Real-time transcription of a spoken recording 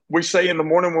we say in the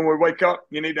morning when we wake up,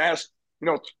 you need to ask,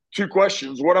 two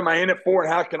questions. What am I in it for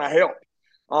and how can I help?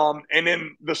 And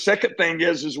then the second thing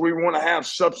is we want to have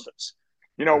substance.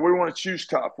 We want to choose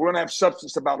tough. We want to have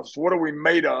substance about us. What are we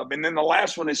made of? And then the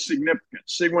last one is significance.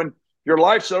 See, when your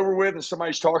life's over with and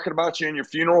somebody's talking about you in your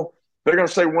funeral, they're going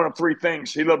to say one of three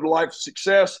things. He lived a life of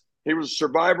success, he was a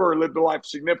survivor, or lived a life of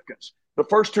significance. The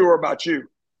first two are about you.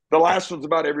 The last one's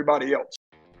about everybody else.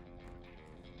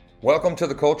 Welcome to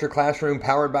the Culture Classroom,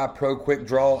 powered by Pro Quick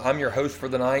Draw. I'm your host for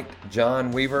the night,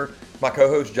 John Weaver. My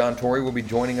co-host, John Torrey, will be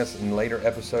joining us in later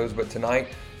episodes, but tonight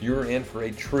you're in for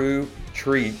a true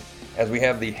treat as we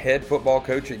have the head football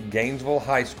coach at Gainesville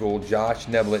High School, Josh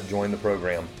Niblett, join the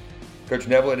program. Coach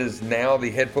Niblett is now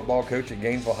the head football coach at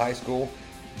Gainesville High School.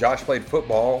 Josh played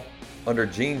football under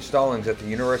Gene Stallings at the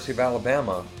University of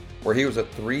Alabama, where he was a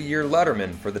 3-year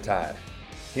letterman for the Tide.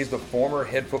 He's the former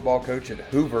head football coach at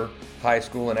Hoover High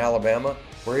School in Alabama,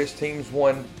 where his teams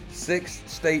won 6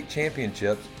 state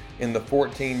championships in the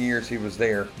 14 years he was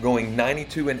there, going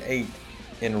 92-8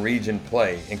 in region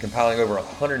play and compiling over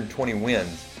 120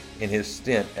 wins in his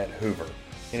stint at Hoover.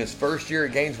 In his first year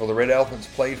at Gainesville, the Red Elephants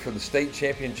played for the state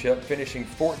championship, finishing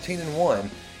 14-1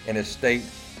 and as state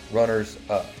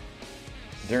runners-up.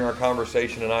 During our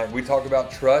conversation tonight, we talk about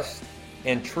trust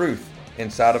and truth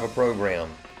inside of a program.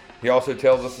 He also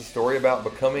tells us a story about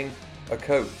becoming a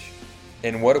coach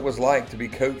and what it was like to be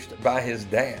coached by his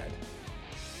dad.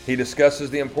 He discusses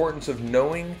the importance of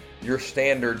knowing your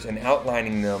standards and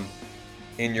outlining them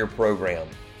in your program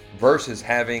versus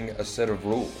having a set of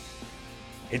rules.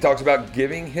 He talks about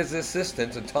giving his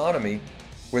assistants autonomy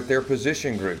with their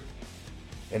position group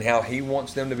and how he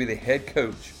wants them to be the head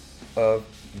coach of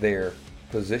their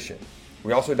position.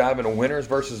 We also dive into winners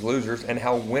versus losers and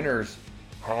how winners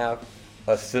have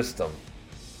a system.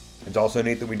 It's also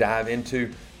neat that we dive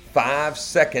into 5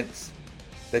 seconds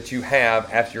that you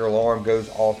have after your alarm goes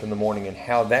off in the morning and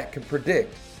how that can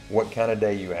predict what kind of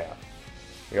day you have.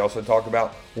 We also talk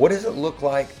about what does it look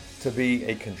like to be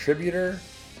a contributor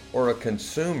or a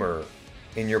consumer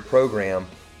in your program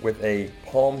with a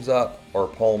palms up or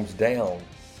palms down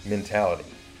mentality.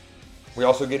 We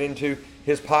also get into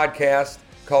his podcast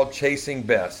called Chasing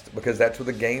Best, because that's what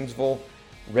the Gainesville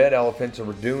Red Elephants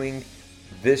are doing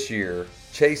this year,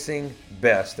 Chasing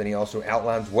Best, and he also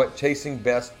outlines what Chasing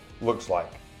Best looks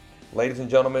like. Ladies and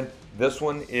gentlemen, this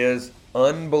one is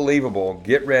unbelievable.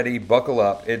 Get ready, buckle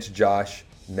up. It's Josh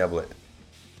Niblett.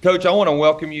 Coach, I want to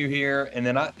welcome you here, and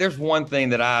then there's one thing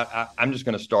that I'm just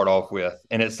going to start off with,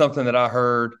 and it's something that I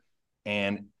heard,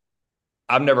 and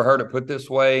I've never heard it put this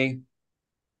way,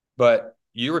 but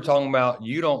you were talking about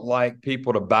you don't like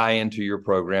people to buy into your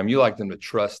program. You like them to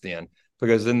trust in,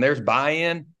 because then there's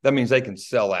buy-in. That means they can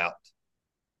sell out.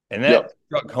 And that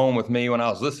struck home with me when I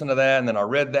was listening to that, and then I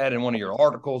read that in one of your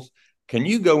articles. Can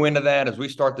you go into that as we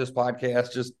start this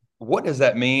podcast? Just what does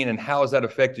that mean, and how has that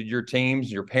affected your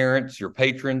teams, your parents, your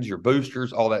patrons, your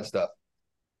boosters, all that stuff?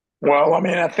 Well,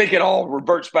 I think it all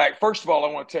reverts back. First of all,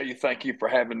 I want to tell you thank you for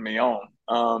having me on.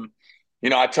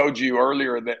 I told you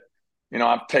earlier that,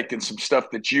 I've taken some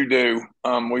stuff that you do.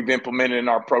 We've implemented in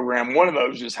our program. One of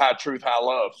those is high truth, high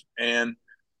love. And,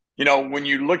 when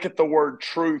you look at the word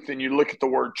truth and you look at the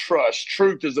word trust,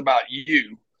 truth is about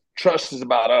you. Trust is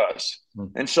about us.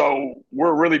 And so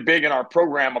we're really big in our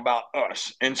program about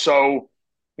us. And so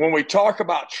when we talk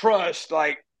about trust,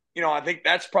 I think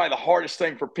that's probably the hardest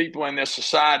thing for people in this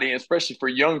society, especially for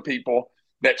young people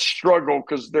that struggle,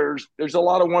 because there's a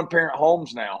lot of one-parent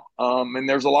homes now, and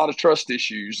there's a lot of trust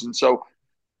issues. And so,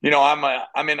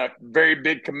 I'm in a very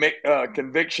big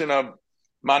conviction of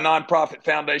my nonprofit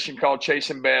foundation called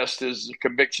Chasing Best is a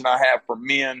conviction I have for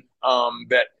men,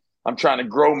 that I'm trying to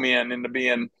grow men into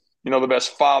being, the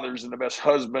best fathers and the best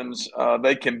husbands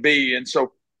they can be. And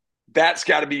so that's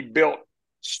got to be built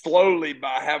slowly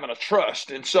by having a trust.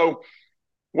 And so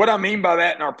what I mean by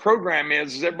that in our program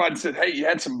is everybody said, hey, you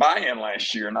had some buy-in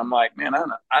last year. And I'm like, man,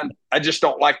 I just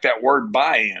don't like that word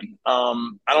buy-in. I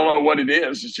don't know what it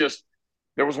is. It's just,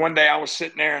 there was one day I was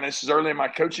sitting there, and this is early in my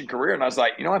coaching career, and I was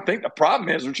like, I think the problem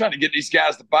is we're trying to get these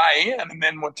guys to buy in, and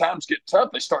then when times get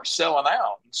tough, they start selling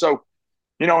out. And so,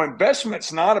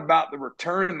 investment's not about the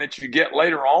return that you get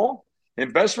later on.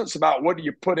 Investment's about what do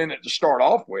you put in it to start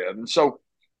off with. And so,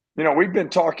 we've been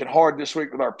talking hard this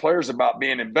week with our players about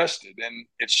being invested, and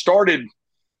it started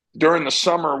during the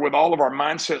summer with all of our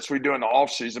mindsets we do in the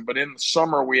off season. But in the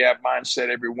summer, we have mindset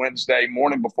every Wednesday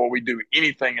morning before we do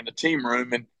anything in the team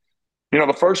room. And,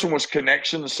 the first one was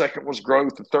connection. The second was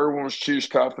growth. The third one was choose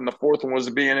tough. And the fourth one was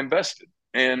being invested.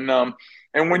 And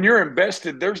when you're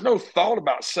invested, there's no thought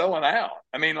about selling out.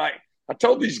 I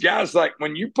told these guys,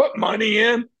 when you put money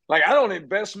in, I don't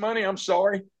invest money. I'm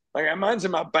sorry. Like mine's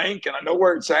in my bank and I know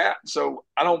where it's at. So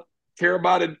I don't care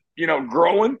about it,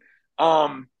 growing.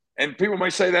 And people may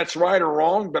say that's right or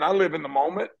wrong, but I live in the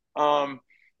moment.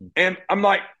 And I'm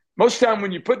like, most of the time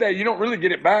when you put that, you don't really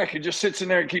get it back. It just sits in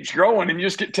there and keeps growing, and you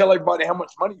just get to tell everybody how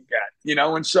much money you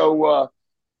got. And so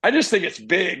I just think it's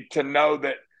big to know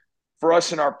that for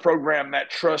us in our program, that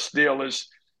trust deal is,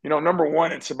 number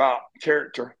one, it's about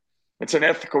character. It's an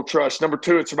ethical trust. Number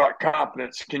two, it's about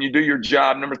competence. Can you do your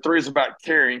job? Number three is about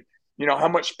caring. How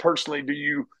much personally do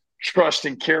you trust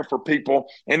and care for people?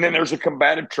 And then there's a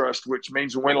combative trust, which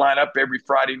means when we line up every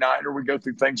Friday night or we go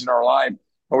through things in our life,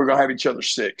 or we're going to have each other's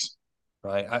six.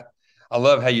 Right. I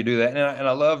love how you do that. And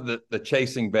I love the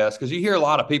chasing best, because you hear a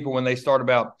lot of people when they start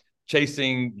about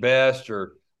chasing best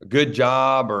or a good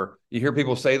job, or you hear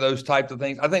people say those types of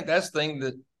things. I think that's the thing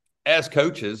that as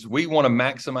coaches, we want to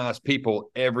maximize people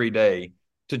every day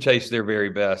to chase their very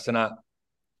best. And I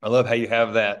love how you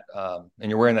have that. And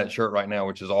you're wearing that shirt right now,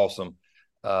 which is awesome,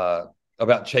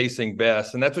 about chasing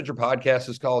best. And that's what your podcast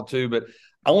is called too. But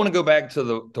I want to go back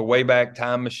to the way back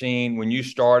time machine when you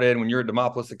started, when you're at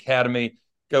Demopolis Academy.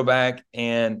 Go back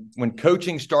and when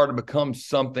coaching started to become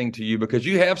something to you, because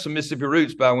you have some Mississippi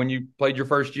roots by when you played your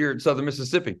first year at Southern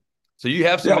Mississippi. So you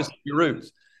have some Mississippi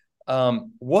roots.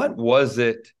 What was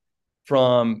it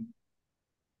from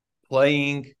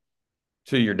playing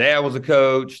to your dad was a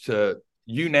coach to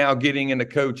you now getting into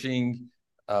coaching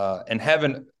and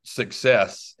having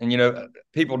success? And,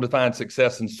 people define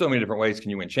success in so many different ways.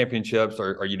 Can you win championships?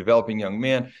 Or are you developing young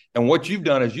men? And what you've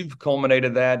done is you've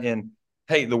culminated that in,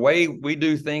 hey, the way we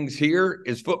do things here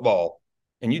is football.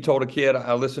 And you told a kid,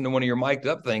 I listened to one of your mic'd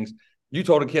up things. You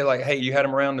told a kid, like, hey, you had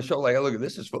him around the show, like, hey, look,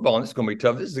 this is football and this is going to be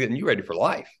tough. This is getting you ready for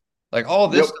life. Like all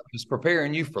this stuff is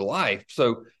preparing you for life.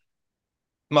 So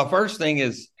my first thing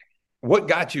is, what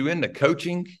got you into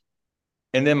coaching?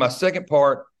 And then my second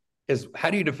part is, how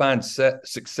do you define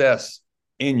success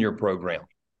in your program?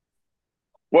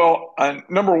 Well,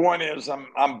 number one is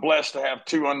I'm blessed to have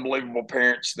two unbelievable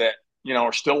parents that,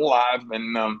 are still alive.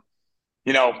 And,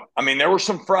 there were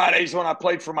some Fridays when I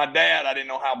played for my dad. I didn't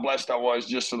know how blessed I was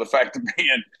just for the fact of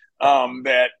being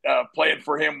playing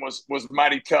for him was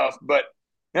mighty tough. But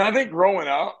I think growing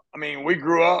up, we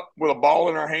grew up with a ball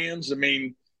in our hands.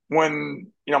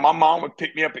 When, my mom would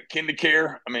pick me up at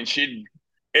KinderCare,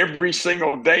 every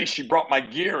single day she brought my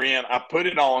gear in, I put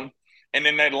it on, and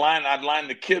then I'd line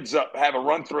the kids up, have a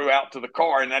run through out to the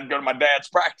car, and I'd go to my dad's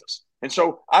practice. And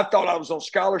so I thought I was on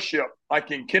scholarship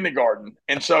like in kindergarten.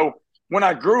 And so when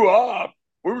I grew up,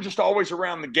 we were just always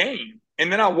around the game.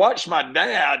 And then I watched my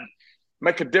dad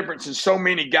make a difference in so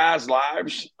many guys'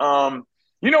 lives. In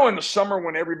the summer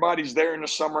when everybody's there in the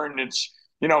summer and it's,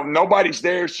 nobody's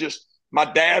there. It's just my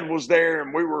dad was there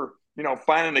and we were,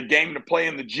 finding a game to play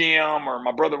in the gym, or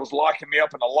my brother was locking me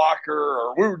up in a locker,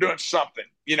 or we were doing something.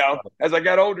 As I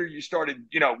got older, you started,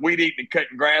 weed eating and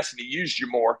cutting grass, and he used you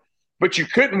more. But you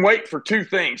couldn't wait for two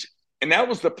things. And that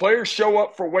was the players show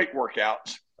up for weight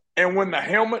workouts, and when the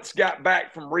helmets got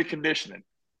back from reconditioning.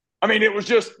 It was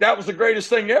just, that was the greatest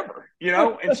thing ever,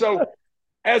 And so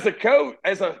as a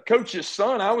coach's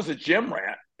son, I was a gym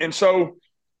rat. And so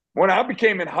when I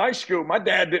became in high school, my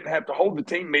dad didn't have to hold the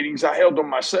team meetings. I held them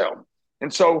myself.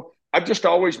 And so I've just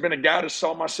always been a guy that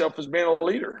saw myself as being a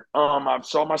leader. I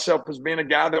saw myself as being a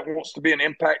guy that wants to be an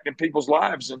impact in people's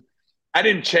lives. And I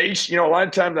didn't chase, a lot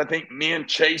of times I think men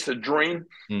chase a dream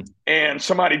and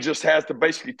somebody just has to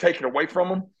basically take it away from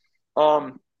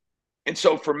them. And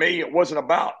so for me, it wasn't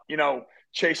about,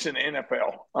 chasing the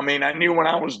NFL. I knew when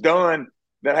I was done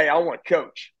that, hey, I want to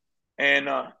coach. And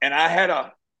I had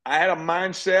a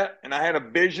mindset and I had a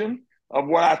vision of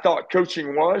what I thought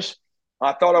coaching was.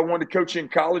 I thought I wanted to coach in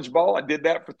college ball. I did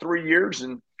that for 3 years,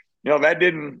 and that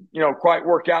didn't quite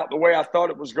work out the way I thought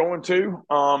it was going to.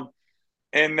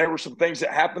 And there were some things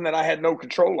that happened that I had no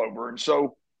control over, and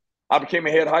so I became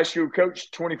a head high school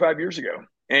coach 25 years ago.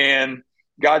 And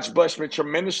God's blessed me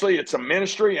tremendously. It's a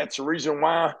ministry. That's the reason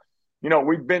why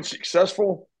we've been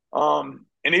successful. And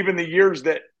even the years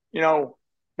that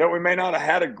that we may not have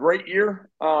had a great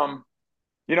year,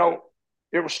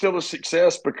 it was still a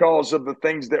success because of the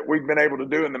things that we've been able to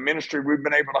do in the ministry we've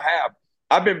been able to have.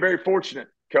 I've been very fortunate,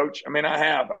 Coach. I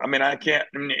have. I can't,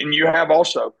 and you have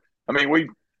also.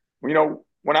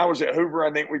 When I was at Hoover,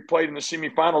 I think we played in the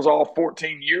semifinals all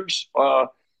 14 years.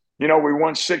 We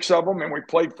won 6 of them, and we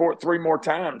played for it 3 more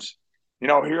times.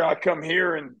 Here I come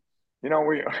here, and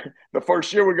we the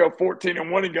first year we go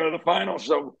 14-1 and go to the finals.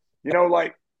 So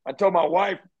like I told my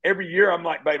wife, every year I'm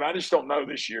like, babe, I just don't know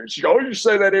this year. And she goes, oh, you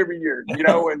say that every year,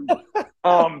 and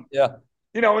Yeah.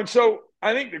 And so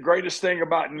I think the greatest thing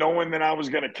about knowing that I was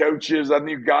going to coach is I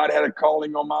knew God had a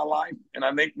calling on my life. And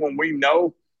I think when we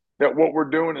know that what we're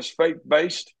doing is faith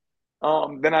based,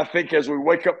 then I think as we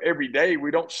wake up every day,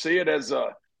 we don't see it as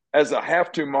a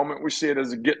have to moment. We see it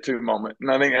as a get to moment.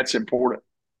 And I think that's important.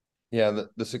 Yeah,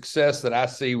 the success that I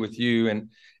see with you, and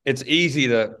it's easy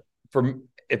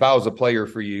if I was a player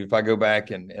for you, if I go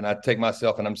back and I take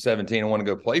myself and I'm 17, I want to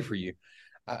go play for you.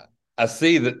 I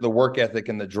see that the work ethic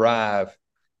and the drive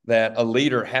that a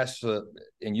leader has to,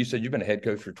 and you said you've been a head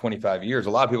coach for 25 years. A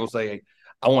lot of people say, hey,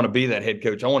 I want to be that head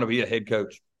coach. I want to be a head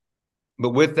coach. But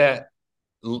with that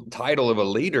title of a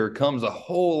leader comes a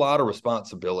whole lot of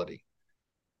responsibility.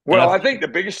 Well, I think the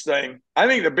biggest thing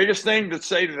to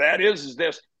say to that is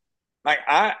this. Like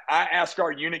I ask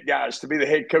our unit guys to be the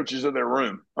head coaches of their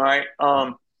room. All right.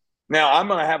 Now I'm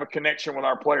going to have a connection with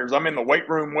our players. I'm in the weight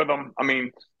room with them. I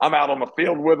mean, I'm out on the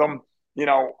field with them.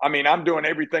 I'm doing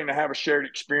everything to have a shared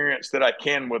experience that I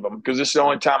can with them because this is the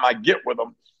only time I get with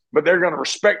them. But they're going to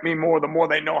respect me more the more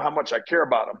they know how much I care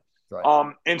about them.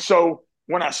 Right. And so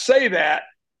when I say that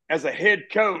as a head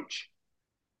coach,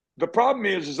 the problem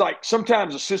is like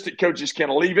sometimes assistant coaches can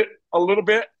leave it a little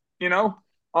bit,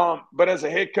 but as a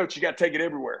head coach, you got to take it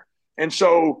everywhere. And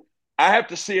so I have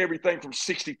to see everything from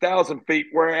 60,000 feet,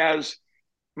 whereas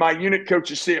my unit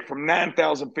coaches see it from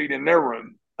 9,000 feet in their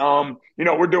room.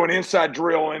 We're doing inside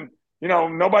drill and,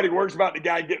 nobody worries about the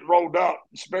guy getting rolled up,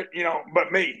 but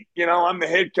me, I'm the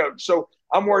head coach. So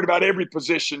I'm worried about every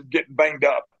position getting banged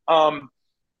up.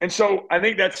 And so I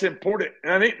think that's important.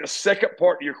 And I think the second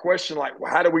part of your question, like,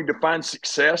 well, how do we define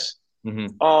success?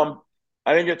 Mm-hmm.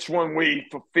 I think it's when we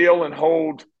fulfill and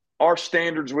hold our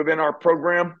standards within our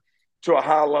program to a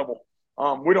high level.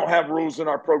 We don't have rules in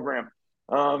our program.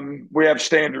 We have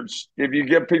standards. If you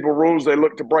give people rules, they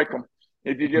look to break them.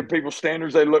 If you give people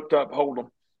standards, they look to uphold them.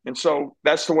 And so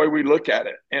that's the way we look at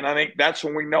it. And I think that's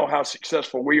when we know how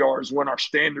successful we are is when our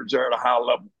standards are at a high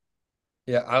level.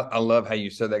 Yeah, I love how you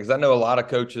said that because I know a lot of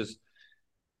coaches,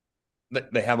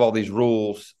 they have all these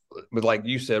rules, but like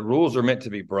you said, rules are meant to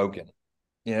be broken.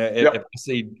 If I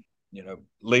see,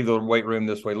 leave the weight room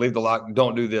this way, leave the lock,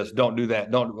 don't do this, don't do that,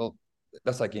 well,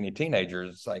 that's like any teenager.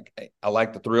 It's like, hey, I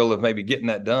like the thrill of maybe getting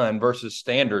that done versus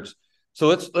standards. So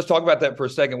let's talk about that for a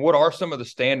second. What are some of the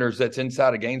standards that's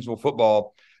inside of Gainesville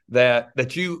football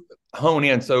that you hone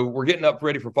in? So we're getting up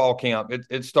ready for fall camp.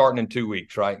 It's starting in 2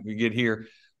 weeks, right? We get here.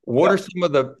 What are some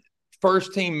of the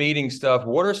first team meeting stuff?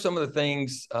 What are some of the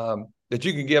things that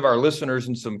you can give our listeners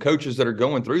and some coaches that are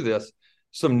going through this,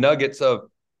 some nuggets of,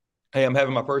 hey, I'm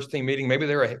having my first team meeting. Maybe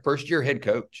they're a first year head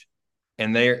coach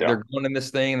and they're going in this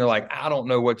thing and they're like, I don't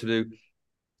know what to do.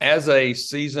 As a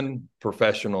seasoned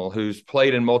professional who's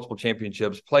played in multiple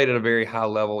championships, played at a very high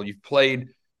level, you've played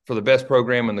for the best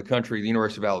program in the country, the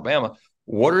University of Alabama.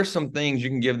 What are some things you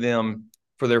can give them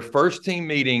for their first team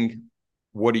meeting?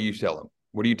 What do you tell them?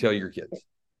 What do you tell your kids?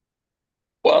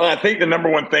 Well, I think the number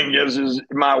one thing is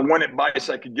my one advice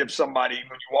I could give somebody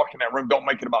when you walk in that room, don't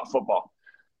make it about football.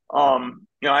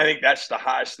 I think that's the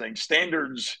highest thing.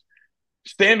 Standards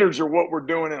are what we're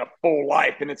doing in a full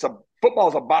life, and football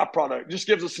is a byproduct. It just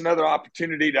gives us another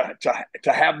opportunity to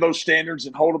have those standards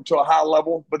and hold them to a high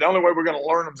level. But the only way we're going to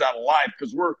learn them is out of life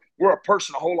because we're a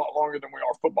person a whole lot longer than we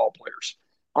are football players.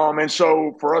 And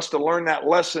so for us to learn that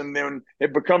lesson, then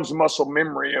it becomes muscle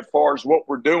memory as far as what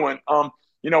we're doing.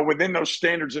 Within those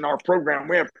standards in our program,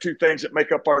 we have two things that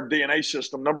make up our DNA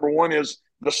system. Number one is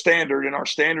the standard, and our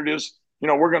standard is,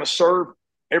 we're going to serve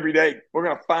every day. We're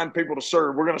going to find people to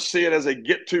serve. We're going to see it as a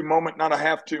get-to moment, not a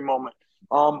have-to moment.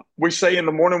 We say in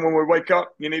the morning when we wake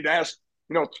up, you need to ask,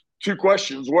 two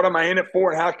questions. What am I in it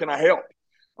for, and how can I help?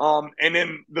 And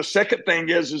then the second thing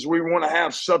is we want to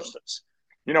have substance.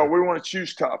 We want to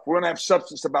choose tough. We want to have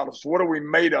substance about us. What are we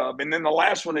made of? And then the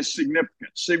last one is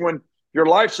significance. See, when your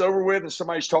life's over with and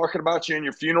somebody's talking about you in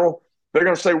your funeral, they're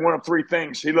going to say one of three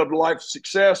things. He lived a life of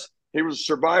success, he was a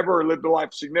survivor, or lived a life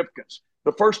of significance.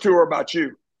 The first two are about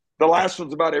you. The last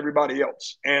one's about everybody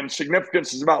else. And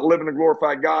significance is about living to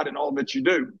glorify God in all that you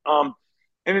do. And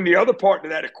then the other part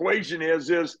of that equation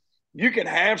is you can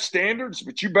have standards,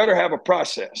 but you better have a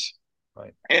process.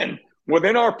 Right. And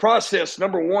within our process,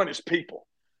 number one is people.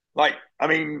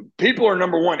 People are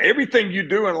number one. Everything you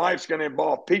do in life is going to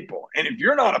involve people. And if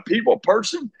you're not a people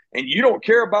person and you don't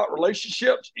care about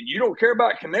relationships and you don't care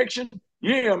about connection,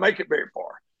 you ain't going to make it very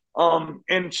far.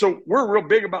 And so we're real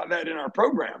big about that in our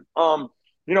program.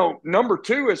 Number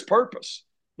two is purpose.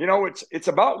 It's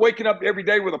about waking up every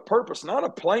day with a purpose, not a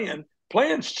plan.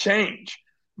 Plans change.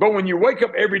 But when you wake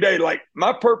up every day, like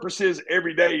my purpose is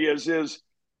every day is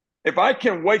if I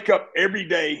can wake up every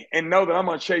day and know that I'm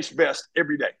going to chase best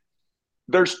every day.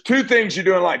 there's two things you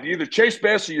do in life. You either chase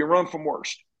best or you run from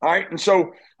worst. All right. And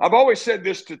so I've always said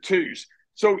this to twos.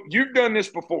 So you've done this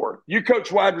before. You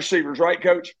coach wide receivers, right,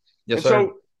 Coach? Yes, and sir.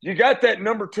 So you got that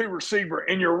number 2 receiver,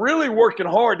 and you're really working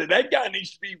hard that guy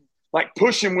needs to be like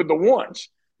pushing with the ones.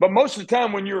 But most of the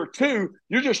time when you're a 2,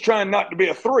 you're just trying not to be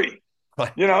a 3,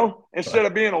 instead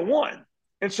of being a 1.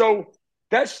 And so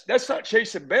that's not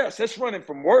chasing best. That's running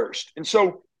from worst. And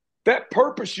so that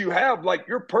purpose you have, like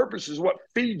your purpose is what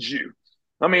feeds you.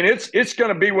 I mean, it's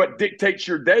going to be what dictates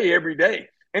your day every day.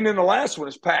 And then the last one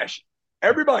is passion.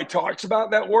 Everybody talks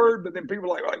about that word, but then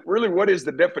people are like, really, what is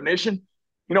the definition?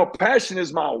 Passion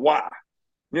is my why.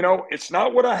 It's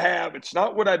not what I have. It's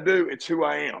not what I do. It's who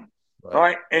I am. Right. All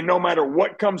right. And no matter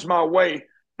what comes my way,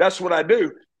 that's what I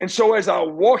do. And so as I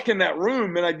walk in that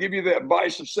room, and I give you the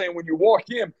advice of saying, when you walk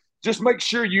in, just make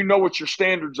sure you know what your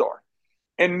standards are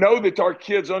and know that our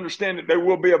kids understand that they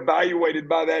will be evaluated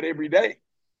by that every day.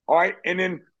 All right. And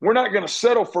then we're not going to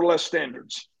settle for less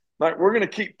standards. Like, we're going to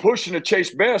keep pushing to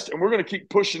chase best, and we're going to keep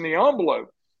pushing the envelope.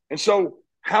 And so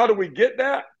how do we get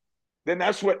that? Then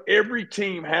that's what every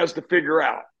team has to figure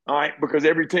out. All right. Because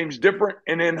every team's different.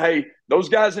 And then, hey, those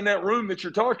guys in that room that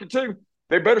you're talking to,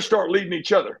 they better start leading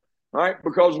each other. All right.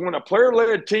 Because when a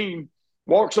player-led team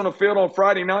walks on the field on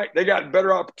Friday night, they got a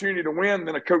better opportunity to win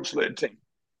than a coach-led team.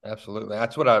 Absolutely.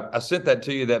 That's what I sent that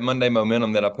to you, that Monday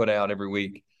momentum that I put out every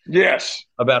week. Yes.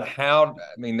 About how,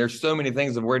 there's so many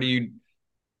things of when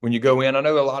you go in, I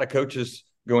know a lot of coaches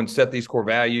go and set these core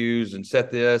values and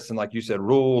set this, and like you said,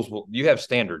 rules. Well, you have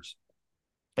standards.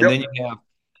 And then you have,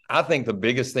 I think the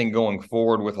biggest thing going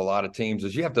forward with a lot of teams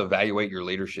is you have to evaluate your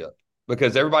leadership,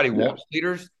 because everybody wants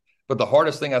leaders. But the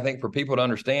hardest thing I think for people to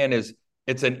understand is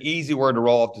it's an easy word to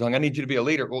roll off the tongue. I need you to be a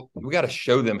leader. Well, we got to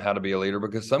show them how to be a leader,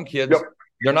 because some kids,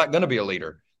 they're not going to be a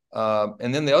leader.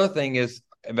 And then the other thing is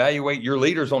evaluate your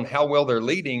leaders on how well they're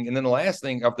leading. And then the last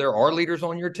thing, if there are leaders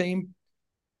on your team,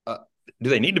 do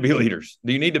they need to be leaders?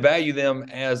 Do you need to value them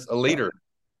as a leader?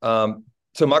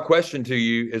 So my question to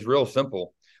you is real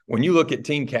simple. When you look at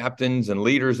team captains and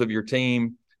leaders of your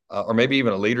team, or maybe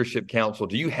even a leadership council,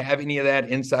 do you have any of that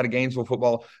inside of Gainesville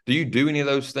football? Do you do any of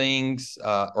those things?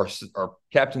 Or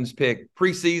captains pick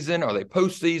preseason? Are they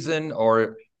postseason?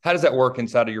 Or how does that work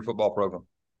inside of your football program?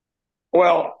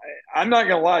 Well, I'm not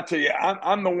going to lie to you.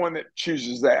 I'm the one that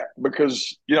chooses that,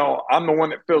 because, I'm the one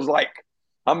that feels like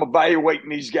I'm evaluating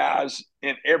these guys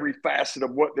in every facet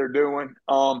of what they're doing.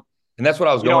 And that's what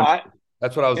I was going to.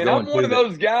 That's what I was going to. And I'm one of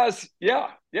those guys. Yeah.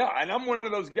 And I'm one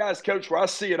of those guys, Coach, where I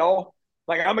see it all.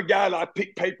 Like, I'm a guy that I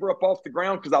pick paper up off the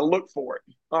ground because I look for it.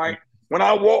 All right. When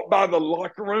I walk by the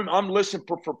locker room, I'm listening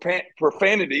for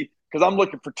profanity because I'm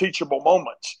looking for teachable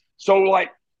moments. So, like,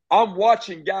 I'm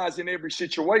watching guys in every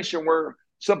situation where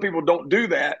some people don't do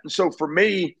that. And so for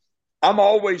me, I'm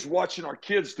always watching our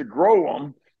kids to grow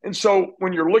them. And so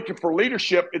when you're looking for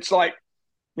leadership, it's like,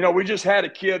 we just had a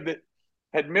kid that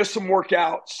had missed some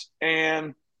workouts,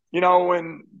 and,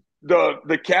 and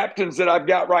the captains that I've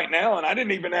got right now, and I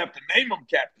didn't even have to name them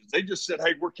captains. They just said,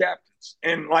 hey, we're captains.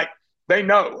 And like, they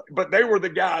know, but they were the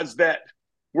guys that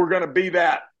were going to be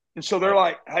that. And so they're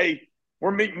like, hey,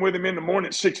 we're meeting with him in the morning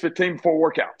at 6:15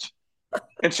 before workouts.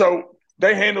 And so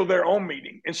they handle their own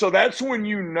meeting. And so that's when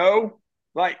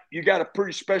like, you got a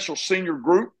pretty special senior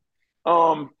group.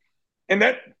 And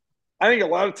that, I think a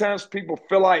lot of times people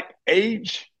feel like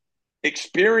age,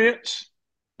 experience,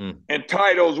 and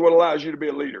title is what allows you to be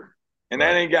a leader. And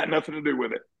that ain't got nothing to do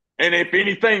with it. And if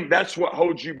anything, that's what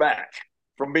holds you back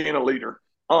from being a leader.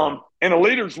 And a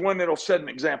leader is one that'll set an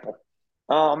example.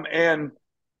 And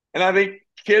I think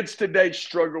kids today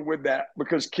struggle with that,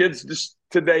 because kids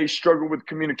today struggle with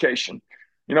communication.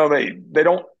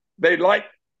 They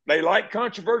like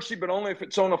controversy, but only if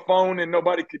it's on a phone and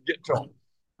nobody could get to them.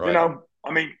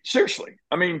 Right. Seriously.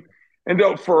 And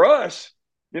for us,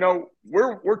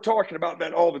 we're talking about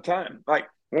that all the time. Like,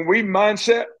 when we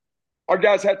mindset, our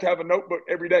guys have to have a notebook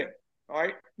every day. All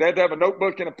right. They have to have a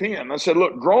notebook and a pen. I said,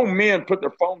 look, grown men put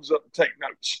their phones up and take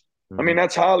notes.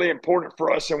 That's highly important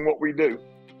for us in what we do.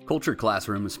 Culture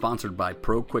Classroom is sponsored by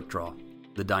Pro Quick Draw,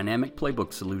 the dynamic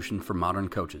playbook solution for modern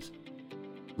coaches.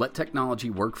 Let technology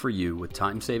work for you with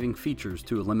time-saving features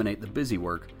to eliminate the busy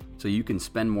work so you can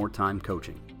spend more time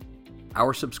coaching.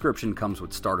 Our subscription comes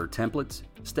with starter templates,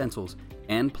 stencils,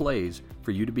 and plays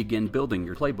for you to begin building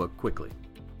your playbook quickly.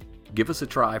 Give us a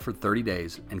try for 30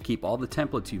 days and keep all the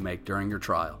templates you make during your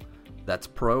trial. That's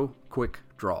Pro Quick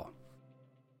Draw.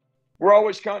 We're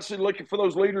always constantly looking for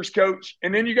those leaders, Coach.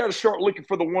 And then you got to start looking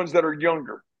for the ones that are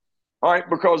younger, all right?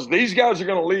 Because these guys are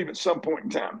going to leave at some point in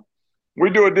time. We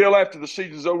do a deal after the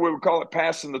season's over. We would call it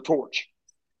passing the torch.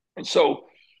 And so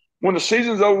when the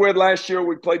season's over with last year,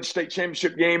 we played the state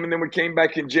championship game, and then we came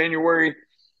back in January.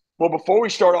 Well, before we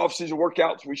start off-season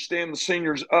workouts, we stand the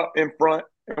seniors up in front,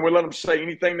 and we let them say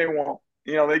anything they want.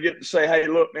 They get to say, hey,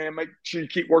 look, man, make sure you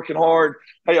keep working hard.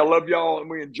 Hey, I love y'all, and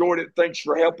we enjoyed it. Thanks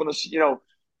for helping us,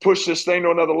 push this thing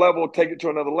to another level, take it to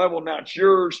another level. Now it's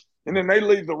yours. And then they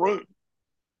leave the room.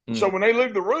 So when they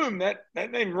leave the room, that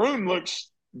room looks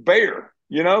bare,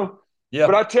 Yeah.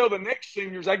 But I tell the next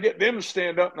seniors, I get them to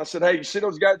stand up, and I said, hey, you see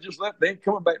those guys just left? They ain't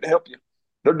coming back to help you.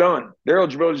 They're done. Their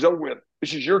eligibility's over with.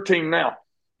 This is your team now.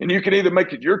 And you can either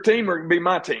make it your team or it can be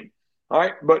my team. All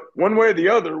right. But one way or the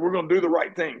other, we're going to do the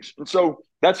right things. And so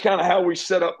that's kind of how we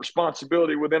set up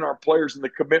responsibility within our players and the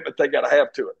commitment they got to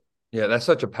have to it. Yeah, that's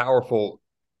such a powerful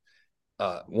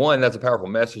one, that's a powerful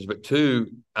message. But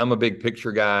two, I'm a big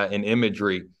picture guy in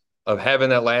imagery of having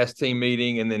that last team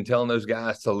meeting and then telling those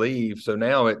guys to leave. So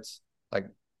now it's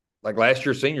like last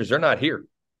year's seniors, they're not here.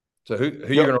 So who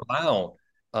you're going to rely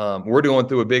on? We're going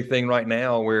through a big thing right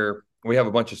now where we have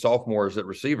a bunch of sophomores at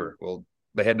receiver. Well,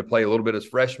 they had to play a little bit as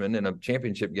freshmen in a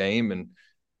championship game, and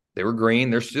they were green.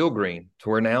 They're still green. To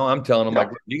where now I'm telling them, like,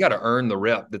 you got to earn the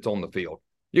rep that's on the field.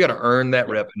 You got to earn that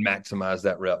rep and maximize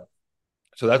that rep.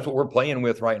 So that's what we're playing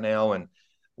with right now. And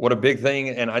what a big thing.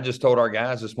 And I just told our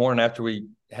guys this morning after we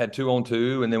had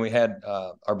 2-on-2 and then we had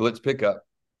our blitz pickup,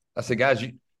 I said, guys,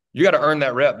 you got to earn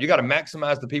that rep. You got to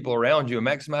maximize the people around you and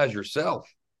maximize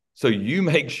yourself. So you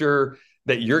make sure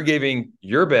that you're giving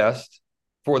your best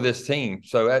for this team.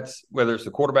 So that's whether it's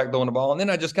the quarterback throwing the ball. And then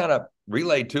I just kind of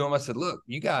relayed to him. I said, look,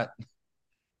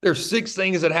 there's 6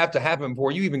 things that have to happen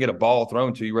before you even get a ball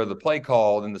thrown to you, whether the play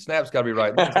call, then the snap's got to be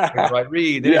right, then the right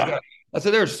read. Then I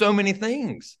said, there's so many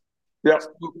things. Yeah.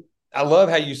 So I love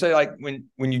how you say, like,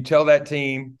 when you tell that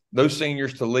team, those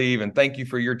seniors to leave and thank you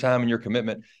for your time and your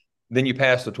commitment, then you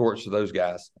pass the torch to those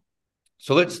guys.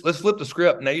 So let's flip the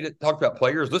script. Nate talked about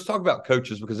players. Let's talk about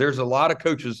coaches, because there's a lot of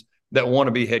coaches that want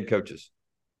to be head coaches.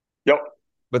 Yep.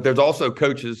 But there's also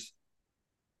coaches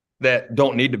that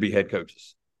don't need to be head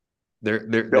coaches.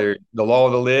 The law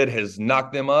of the lid has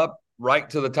knocked them up right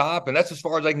to the top, and that's as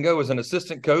far as they can go as an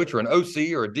assistant coach or an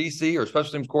OC or a DC or a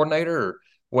special teams coordinator or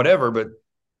whatever. But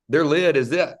their lid is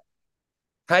that.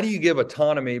 How do you give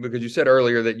autonomy? Because you said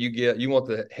earlier that you want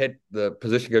the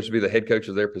position coach to be the head coach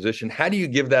of their position. How do you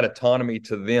give that autonomy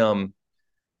to them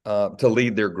to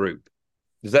lead their group?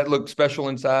 Does that look special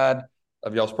inside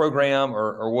of y'all's program,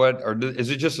 or what? Or is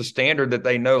it just a standard that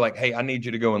they know, like, hey, I need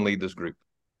you to go and lead this group?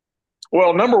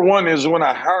 Well, number one is when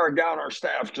I hire a guy on our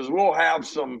staff, because we'll have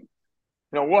some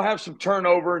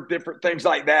turnover and different things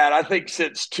like that. I think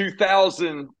since since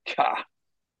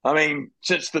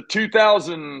the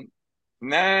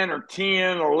 2009 or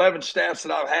 10 or 11 staffs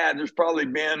that I've had, there's probably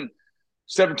been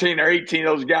 17 or 18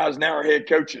 of those guys now are head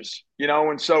coaches,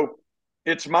 and so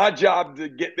it's my job to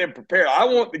get them prepared. I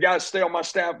want the guys to stay on my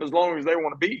staff as long as they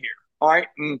want to be here. All right.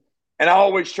 And I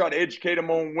always try to educate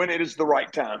them on when it is the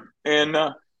right time. And,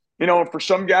 for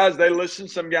some guys, they listen,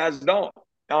 some guys don't.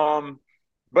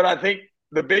 But I think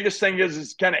the biggest thing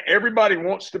is kind of everybody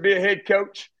wants to be a head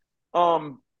coach.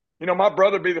 My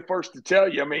brother be the first to tell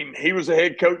you. I mean, he was a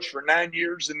head coach for 9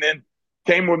 years and then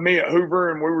came with me at Hoover,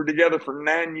 and we were together for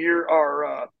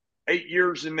 8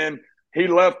 years. And then he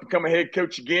left to become a head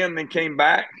coach again, then came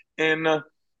back. And,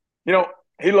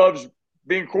 he loves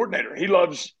being coordinator. He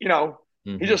loves, he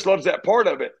just loves that part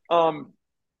of it.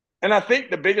 And I think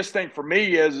the biggest thing for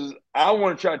me is I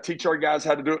want to try to teach our guys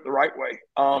how to do it the right way.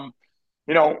 I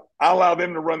allow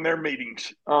them to run their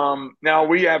meetings. Now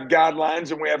we have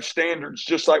guidelines and we have standards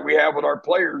just like we have with our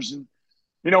players. And,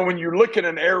 when you look at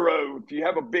an arrow, if you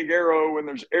have a big arrow and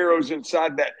there's arrows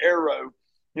inside that arrow,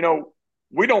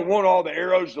 we don't want all the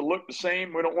arrows to look the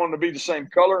same. We don't want them to be the same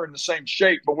color and the same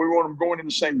shape, but we want them going in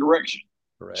the same direction.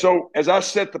 Correct. So as I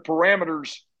set the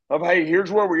parameters of, hey, here's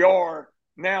where we are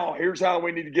now, here's how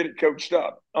we need to get it coached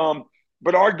up.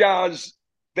 But our guys,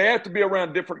 they have to be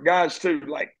around different guys too.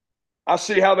 Like I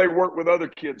see how they work with other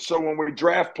kids. So when we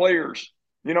draft players,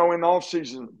 in the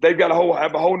offseason, they've got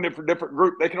have a whole different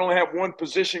group. They can only have one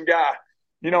position guy,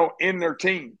 in their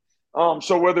team.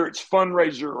 So whether it's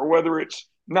fundraiser or whether it's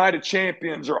Night of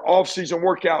Champions or off-season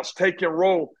workouts, take and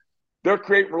roll, they're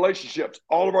creating relationships.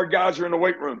 All of our guys are in the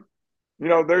weight room.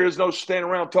 There is no standing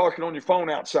around talking on your phone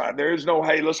outside. There is no,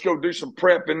 hey, let's go do some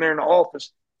prep in there in the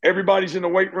office. Everybody's in the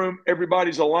weight room.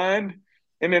 Everybody's aligned,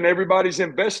 and then everybody's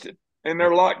invested, and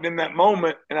they're locked in that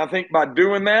moment. And I think by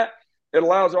doing that, it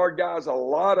allows our guys a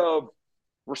lot of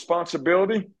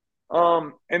responsibility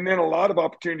and then a lot of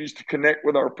opportunities to connect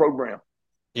with our program.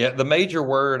 Yeah, the major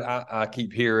word I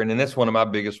keep hearing, and that's one of my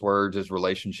biggest words, is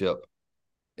relationship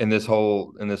in this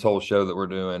whole show that we're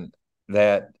doing.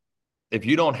 That if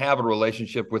you don't have a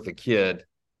relationship with a kid,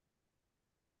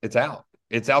 it's out.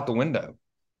 It's out the window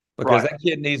because Right. that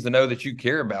kid needs to know that you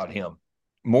care about him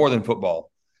more than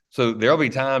football. So there'll be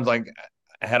times like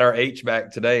I had our H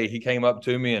back today. He came up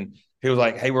to me and he was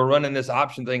like, "Hey, we're running this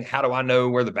option thing. How do I know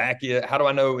where the back is? How do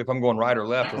I know if I'm going right or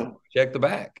left?" I was like, check the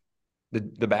back.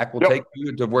 The back will take Yep.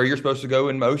 you to where you're supposed to go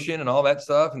in motion and all that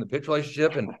stuff and the pitch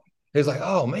relationship. And he's like,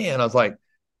 "Oh man," I was like,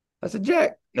 "That's a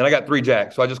jack." And I got 3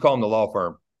 jacks, so I just call him the law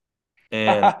firm.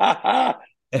 And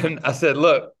and I said,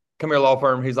 "Look, come here, law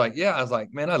firm." He's like, "Yeah." I was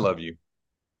like, "Man, I love you."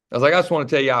 I was like, "I just want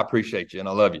to tell you I appreciate you and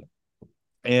I love you."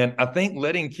 And I think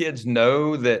letting kids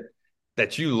know that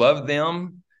you love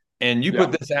them, and you put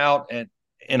Yeah. this out and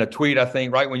in a tweet, I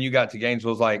think, right when you got to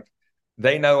Gainesville, was like,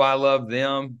 they know I love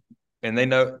them, and they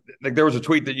know. Like there was a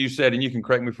tweet that you said, and you can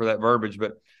correct me for that verbiage,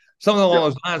 but something along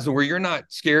Yep. those lines, where you're not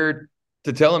scared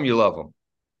to tell them you love them,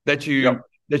 that you Yep.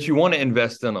 that you want to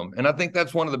invest in them, and I think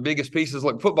that's one of the biggest pieces.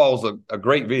 Like football is a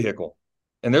great vehicle,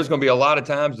 and there's going to be a lot of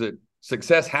times that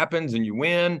success happens and you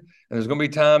win, and there's going to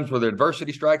be times where the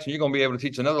adversity strikes and you're going to be able to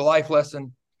teach another life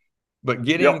lesson. But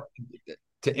getting Yep.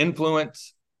 to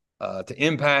influence, to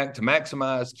impact, to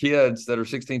maximize kids that are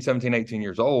 16, 17, 18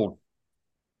 years old,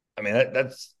 I mean,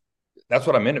 that's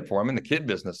what I'm in it for. I'm in the kid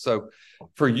business. So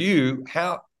for you,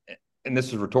 how, and this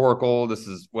is rhetorical, this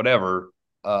is whatever,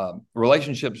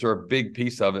 relationships are a big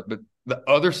piece of it. But the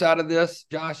other side of this,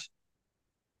 Josh,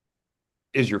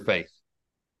 is your faith.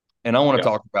 And I want to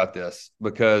Yeah. talk about this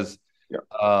because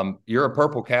Yeah. you're a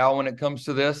purple cow when it comes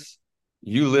to this.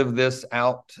 You live this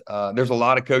out. There's a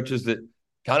lot of coaches that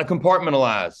kind of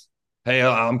compartmentalize. Hey,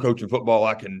 I'm coaching football.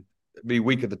 I can be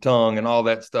weak at the tongue and all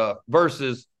that stuff.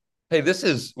 Versus, hey, this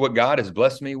is what God has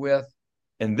blessed me with,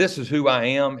 and this is who I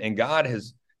am. And God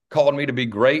has called me to be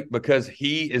great because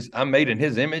I'm made in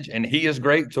His image, and He is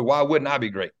great. So why wouldn't I be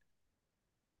great?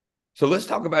 So let's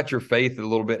talk about your faith a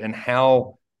little bit and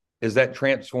how is that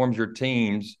transforms your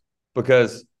teams,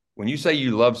 because when you say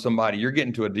you love somebody, you're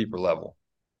getting to a deeper level.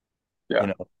 You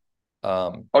Yeah.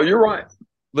 know, Oh, you're right.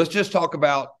 let's just talk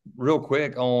about real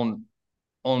quick on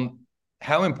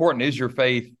how important is your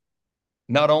faith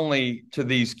not only to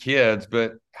these kids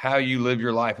but how you live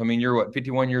your life. I mean, you're what,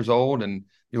 51 years old, and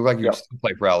you look like you Yep. still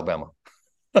play for Alabama.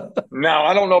 Now,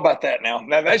 I don't know about that now.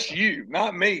 Now, that's you,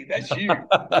 not me. That's you.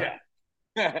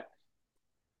 Yeah.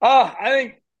 I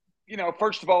think,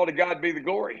 first of all, to God be the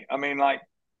glory. I mean, like,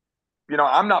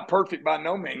 I'm not perfect by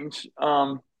no means,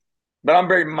 but I'm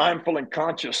very mindful and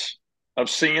conscious of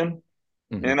sin.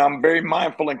 Mm-hmm. And I'm very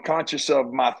mindful and conscious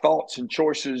of my thoughts and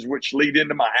choices, which lead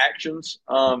into my actions.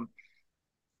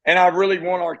 And I really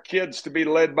want our kids to be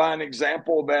led by an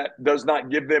example that does not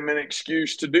give them an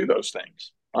excuse to do those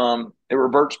things. It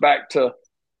reverts back to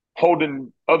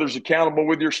holding others accountable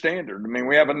with your standard. I mean,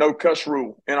 we have a no cuss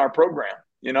rule in our program,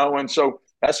 and so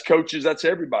that's coaches, that's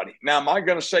everybody. Now, am I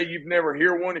going to say you've never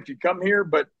hear one if you come here?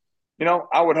 But,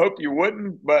 I would hope you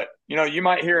wouldn't. But, you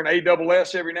might hear an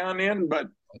ASS every now and then. But,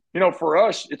 for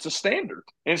us, it's a standard.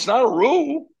 And it's not a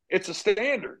rule, it's a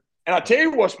standard. And I tell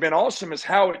you what's been awesome is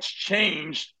how it's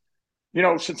changed,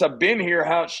 since I've been here,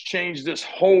 how it's changed this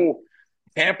whole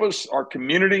campus, our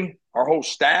community, our whole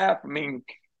staff. I mean,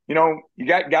 you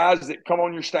got guys that come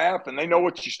on your staff and they know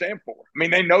what you stand for. I mean,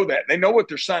 they know that. They know what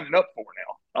they're signing up for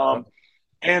now.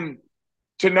 And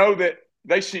to know that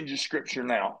they send you scripture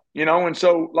now, and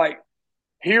so like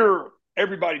here,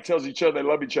 everybody tells each other they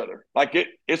love each other. Like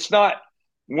it's not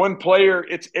one player,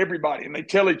 it's everybody. And they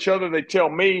tell each other, they tell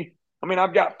me. I mean,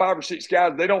 I've got 5 or 6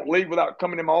 guys, they don't leave without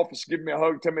coming in my office, giving me a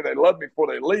hug, tell me they love me before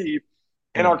they leave.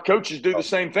 And our coaches do the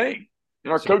same thing.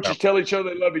 And our coaches tell each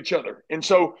other they love each other. And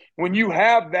so when you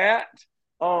have that,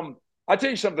 I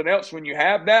tell you something else. When you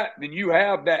have that, then you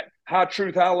have that high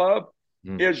truth, high love,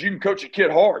 is you can coach a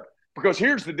kid hard. Because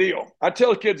here's the deal. I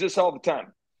tell kids this all the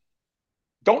time.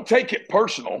 Don't take it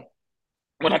personal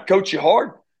when I coach you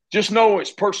hard. Just know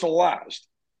it's personalized,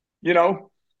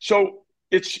 So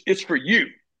it's for you,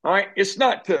 all right? It's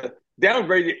not to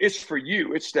downgrade it. It's for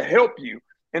you. It's to help you.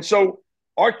 And so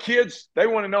our kids, they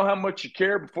want to know how much you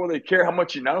care before they care how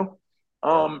much you know.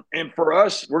 And for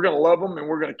us, we're going to love them and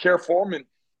we're going to care for them.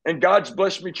 And God's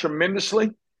blessed me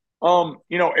tremendously.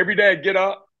 Every day I get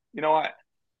up,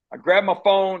 I grab my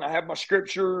phone, I have my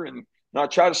scripture, and I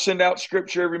try to send out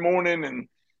scripture every morning. And,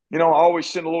 I always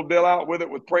send a little deal out with it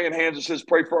with praying hands that says,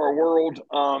 pray for our world.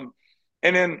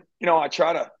 And then, I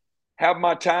try to have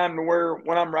my time to where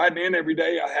when I'm riding in every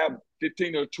day, I have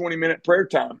 15 to 20-minute prayer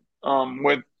time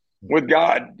with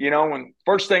God, and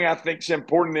first thing I think is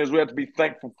important is we have to be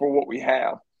thankful for what we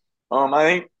have. I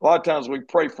think a lot of times we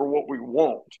pray for what we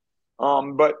want.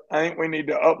 But I think we need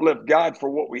to uplift God for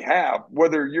what we have,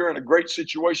 whether you're in a great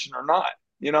situation or not.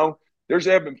 There's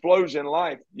ebb and flows in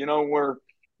life, where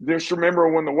just remember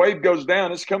when the wave goes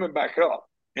down, it's coming back up.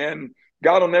 And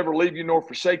God will never leave you nor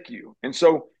forsake you. And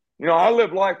so, I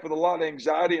live life with a lot of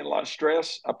anxiety and a lot of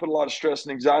stress. I put a lot of stress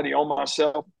and anxiety on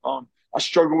myself. I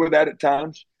struggle with that at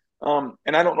times.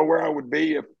 And I don't know where I would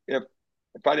be if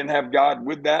I didn't have God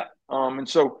with that. And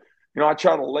so, I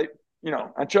try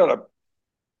to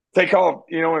take off,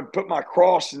 and put my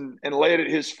cross and lay it at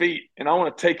his feet. And I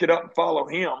want to take it up and follow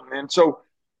him. And so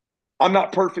I'm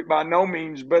not perfect by no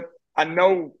means, but I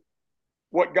know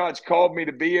what God's called me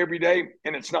to be every day,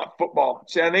 and it's not football.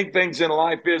 See, I think things in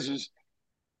life is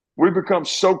we become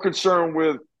so concerned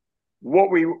with what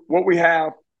we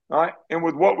have, right? And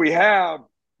with what we have,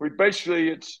 we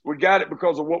got it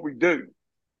because of what we do,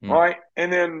 right?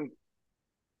 And then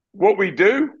what we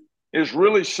do is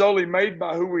really solely made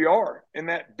by who we are and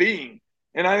that being.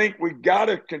 And I think we got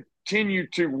to continue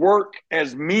to work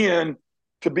as men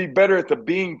to be better at the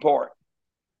being part.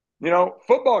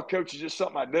 Football coach is just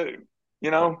something I do.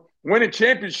 Winning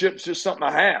championships is just something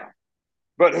I have.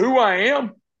 But who I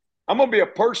am, I'm going to be a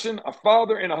person, a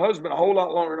father, and a husband a whole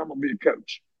lot longer than I'm going to be a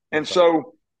coach. And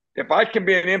so if I can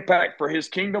be an impact for his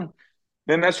kingdom,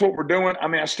 then that's what we're doing. I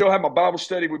mean, I still have my Bible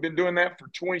study. We've been doing that for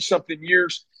 20-something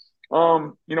years.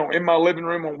 In my living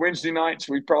room on Wednesday nights,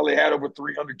 we probably had over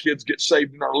 300 kids get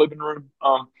saved in our living room.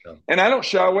 And I don't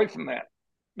shy away from that,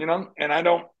 and I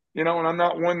don't, and I'm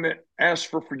not one that asks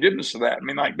for forgiveness of that. I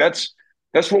mean, like that's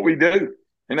what we do,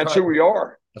 and that's who we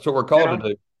are. That's what we're called to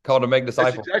do. Called to make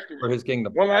disciples for his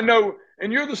kingdom. Well, I know,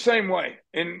 and you're the same way.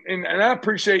 And I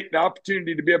appreciate the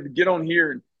opportunity to be able to get on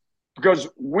here because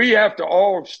we have to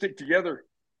all stick together.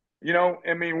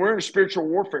 I mean, we're in a spiritual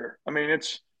warfare. I mean,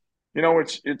 it's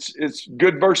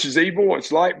good versus evil.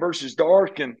 It's light versus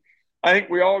dark. And I think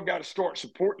we all got to start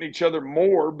supporting each other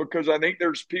more because I think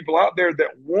there's people out there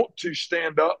that want to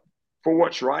stand up for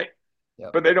what's right,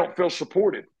 but they don't feel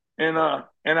supported. And I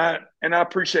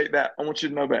appreciate that. I want you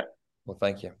to know that. Well,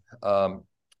 thank you.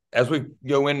 As we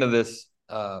go into this,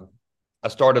 I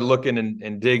started looking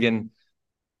and digging,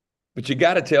 but you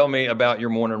got to tell me about your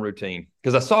morning routine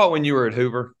because I saw it when you were at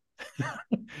Hoover.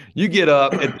 You get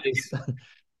up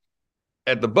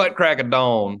at the butt crack of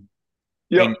dawn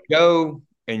and you go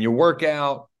and you work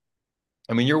out.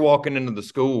 I mean, you're walking into the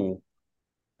school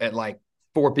at like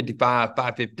 4:55,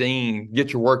 5:15,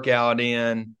 get your workout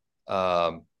in.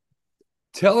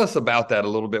 Tell us about that a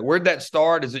little bit. Where'd that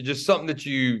start? Is it just something that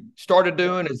you started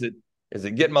doing? Is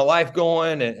it getting my life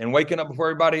going and waking up before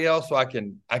everybody else so I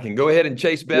can go ahead and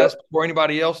chase best before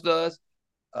anybody else does?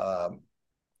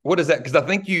 What is that? Because I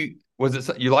think you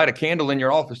light a candle in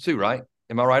your office too, right?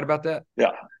 Am I right about that?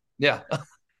 Yeah. Yeah.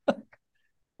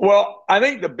 Well, I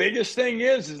think the biggest thing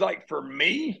is like for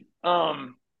me,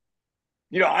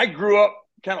 I grew up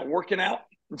kind of working out.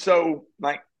 And so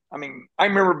I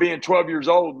remember being 12 years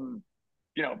old and,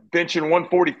 benching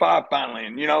 145 finally.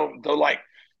 And,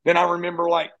 then I remember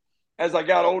as I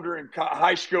got older in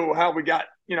high school, how we got,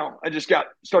 I just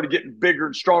started getting bigger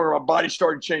and stronger. My body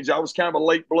started changing. I was kind of a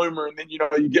late bloomer. And then, you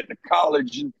get into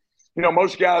college and,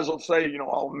 most guys will say,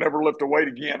 I'll never lift a weight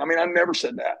again. I mean, I never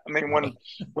said that. I mean,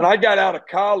 when I got out of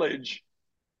college,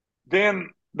 then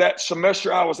that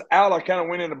semester I was out, I kind of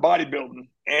went into bodybuilding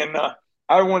and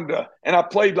I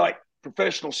played like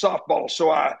professional softball.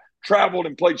 So I traveled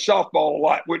and played softball a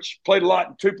lot, which played a lot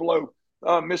in Tupelo,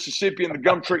 Mississippi, in the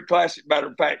Gum Creek Classic. Matter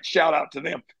of fact, shout out to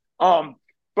them.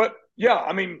 But yeah,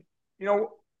 I mean,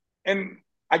 and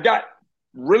I got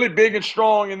really big and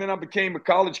strong, and then I became a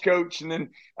college coach, and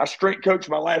then I strength coached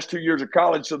my last 2 years of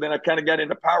college. So then I kind of got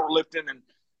into powerlifting, and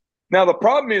now the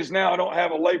problem is now I don't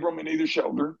have a labrum in either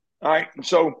shoulder. All right, and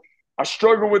so I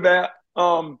struggle with that.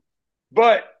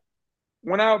 But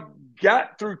when I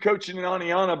got through coaching in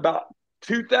Aniana about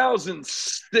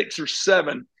 2006 or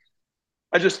 7,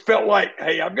 I just felt like,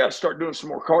 hey, I've got to start doing some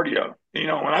more cardio. When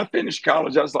I finished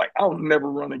college, I was like, I'll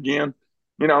never run again.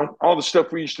 All the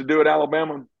stuff we used to do at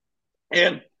Alabama.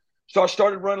 And so I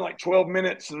started running like 12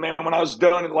 minutes. And man, when I was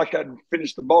done, like I'd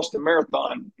finished the Boston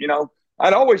Marathon,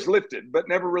 I'd always lifted, but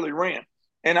never really ran.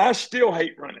 And I still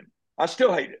hate running. I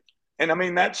still hate it. And I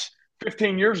mean, that's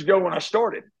 15 years ago when I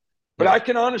started. But I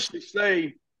can honestly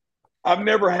say I've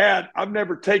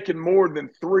never taken more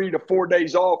than 3 to 4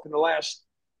 days off in the last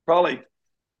probably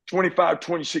 25,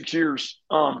 26 years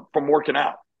from working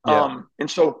out.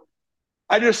 And so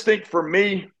I just think for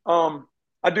me,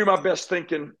 I do my best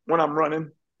thinking when I'm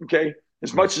running. Okay.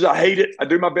 As much as I hate it, I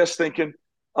do my best thinking.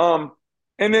 And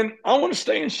then I want to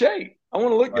stay in shape. I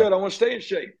want to look good. I want to stay in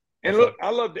shape. And look,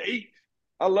 I love to eat.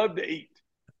 I love to eat.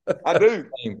 I do.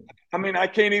 Same. I mean, I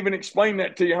can't even explain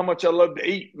that to you how much I love to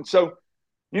eat. And so,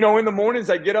 in the mornings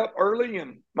I get up early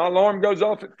and my alarm goes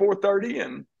off at 4:30,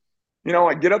 and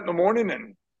I get up in the morning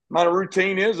and my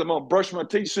routine is I'm gonna brush my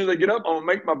teeth as soon as I get up. I'm gonna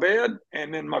make my bed,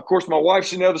 and then of course my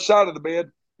wife's on the other side of the bed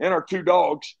and our two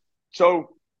dogs.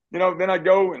 So, then I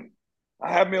go and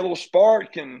I have me a little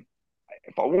spark, and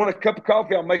if I want a cup of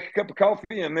coffee, I'll make a cup of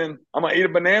coffee, and then I'm gonna eat a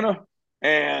banana,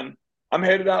 and I'm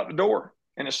headed out the door.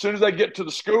 And as soon as I get to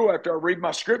the school, after I read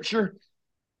my scripture,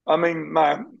 I mean,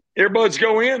 my earbuds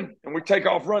go in and we take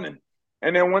off running.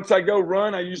 And then once I go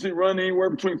run, I usually run anywhere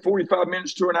between 45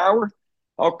 minutes to an hour.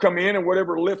 I'll come in and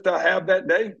whatever lift I have that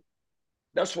day,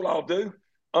 that's what I'll do.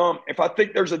 If I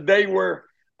think there's a day where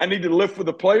I need to lift with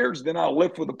the players, then I'll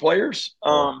lift with the players.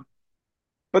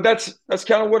 But that's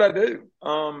kind of what I do.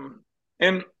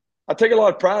 And I take a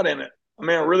lot of pride in it. I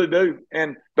mean, I really do.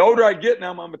 And the older I get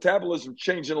now, my metabolism's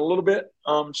changing a little bit.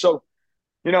 But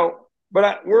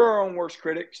we're our own worst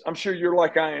critics. I'm sure you're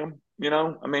like I am,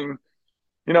 I mean,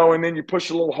 and then you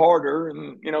push a little harder.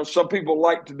 And, some people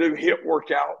like to do HIIT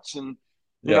workouts and,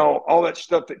 all that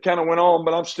stuff that kind of went on.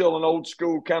 But I'm still an old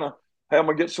school kind of, hey, I'm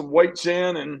going to get some weights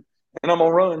in and I'm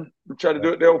going to run and try to do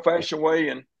it the old fashioned way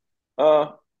and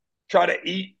try to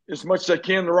eat as much as I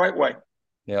can the right way.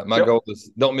 Yeah, my goal is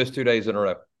don't miss 2 days in a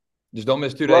row. Just don't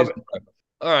miss 2 days in a row.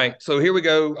 All right, so here we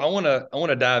go. I want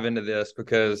to dive into this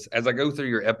because as I go through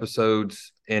your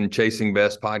episodes in Chasing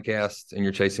Best podcasts and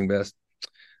your Chasing Best,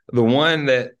 the one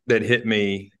that hit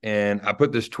me, and I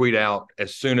put this tweet out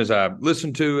as soon as I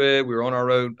listened to it. We were on our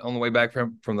road on the way back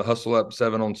from the Hustle Up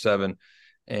 7-on-7,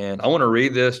 and I want to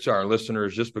read this to our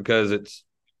listeners just because it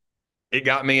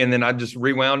got me, and then I just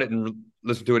rewound it and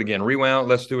listened to it again. Rewound,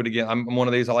 let's do it again. I'm one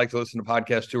of these. I like to listen to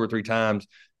podcasts 2 or 3 times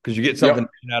because you get something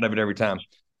out of it every time.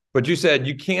 But you said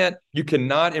you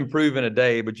cannot improve in a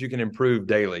day, but you can improve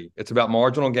daily. It's about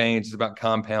marginal gains. It's about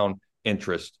compound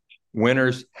interest.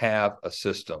 Winners have a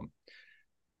system.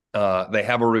 They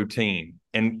have a routine.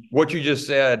 And what you just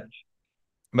said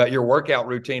about your workout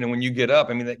routine, and when you get up,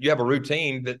 I mean, that you have a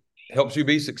routine that helps you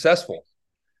be successful.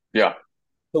 Yeah.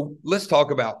 So let's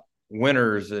talk about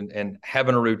winners and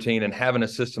having a routine and having a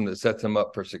system that sets them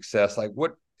up for success.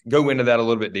 Go into that a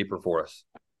little bit deeper for us.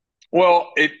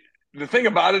 Well, the thing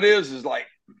about it is like,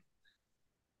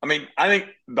 I mean, I think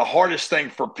the hardest thing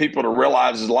for people to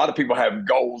realize is a lot of people have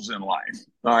goals in life.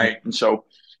 All right. And so,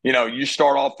 you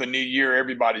start off the new year,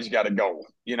 everybody's got a goal.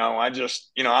 I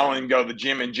don't even go to the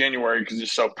gym in January because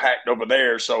it's so packed over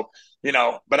there. So,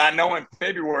 but I know in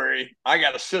February, I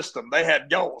got a system. They had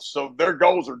goals. So their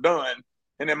goals are done.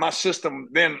 And then my system,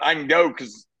 then I can go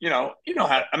because,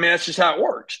 that's just how it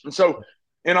works. And so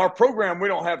in our program, we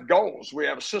don't have goals. We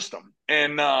have a system.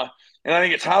 And I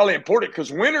think it's highly important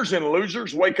because winners and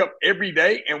losers wake up every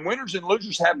day, and winners and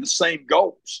losers have the same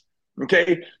goals.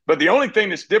 Okay. But the only thing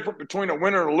that's different between a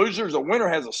winner and a loser is a winner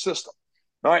has a system.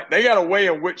 All right. They got a way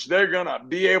in which they're going to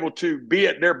be able to be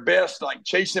at their best, like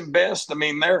chasing best. I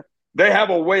mean, they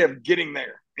have a way of getting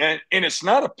there. And it's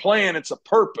not a plan, it's a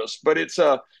purpose, but it's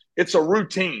a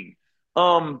routine.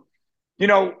 You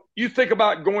think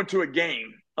about going to a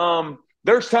game.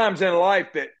 There's times in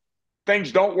life that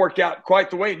things don't work out quite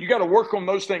the way, and you got to work on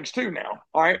those things too now.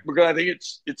 All right. Because I think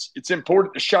it's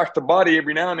important to shock the body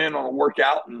every now and then on a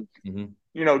workout and,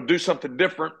 do something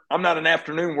different. I'm not an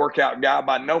afternoon workout guy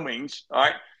by no means. All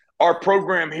right. Our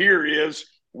program here is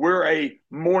we're a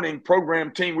morning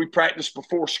program team. We practice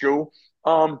before school.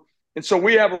 And so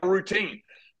we have a routine.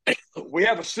 We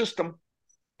have a system,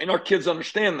 and our kids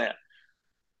understand that.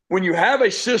 When you have a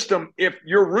system, if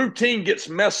your routine gets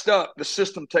messed up, the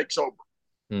system takes over.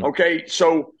 Okay.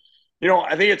 So,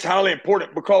 I think it's highly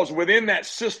important because within that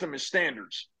system is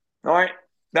standards. All right.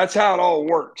 That's how it all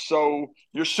works. So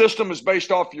your system is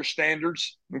based off your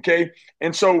standards. Okay.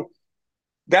 And so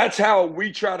that's how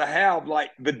we try to have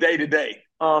like the day to day.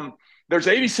 There's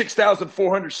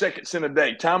 86,400 seconds in a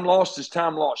day. Time lost is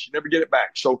time lost. You never get it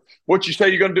back. So what you say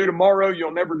you're going to do tomorrow,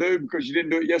 you'll never do because you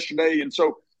didn't do it yesterday. And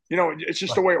so, it's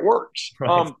just the way it works.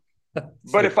 Right.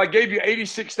 But if I gave you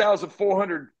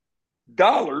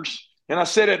 $86,400 and I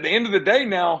said at the end of the day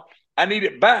now, I need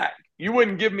it back, you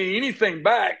wouldn't give me anything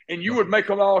back and you would make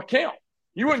them all count.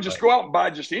 You wouldn't just go out and buy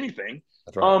just anything.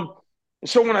 That's right.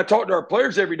 So when I talk to our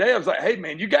players every day, I was like, hey,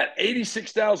 man, you got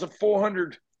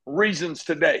 86,400 reasons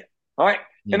today. All right.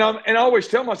 And I always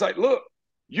tell them, I was like, look,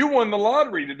 you won the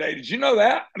lottery today. Did you know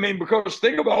that? I mean, because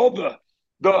think about all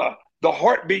the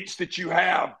heartbeats that you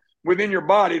have within your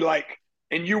body,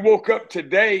 and you woke up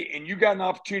today and you got an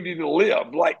opportunity to live,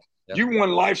 you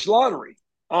won life's lottery.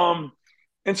 And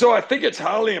so I think it's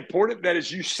highly important that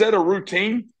as you set a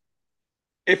routine,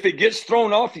 if it gets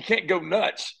thrown off, you can't go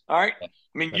nuts. All right. I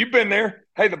mean, you've been there.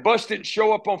 Hey, the bus didn't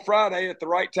show up on Friday at the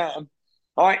right time.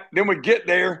 All right. Then we get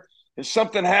there and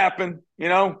something happened,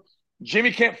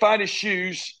 Jimmy can't find his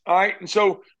shoes. All right. And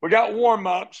so we got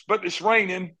warm-ups, but it's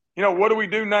raining. What do we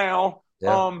do now?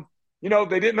 Yeah.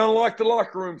 They didn't unlock the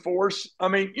locker room for us. I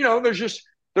mean, there's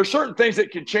certain things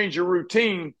that can change your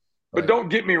routine, but don't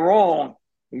get me wrong.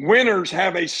 Winners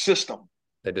have a system.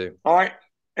 They do. All right.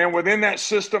 And within that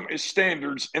system is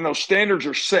standards, and those standards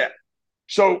are set.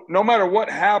 So no matter what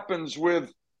happens we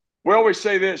always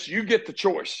say this, you get the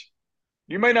choice.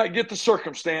 You may not get the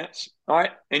circumstance, all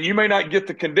right, and you may not get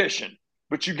the condition,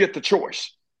 but you get the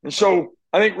choice. And so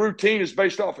I think routine is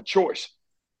based off of choice.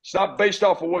 It's not based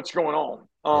off of what's going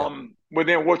on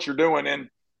within what you're doing. And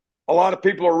a lot of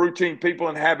people are routine people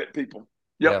and habit people.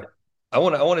 Yep. Yeah. I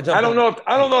want to jump. I don't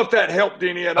know if that helped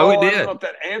any at all. It did. I don't know if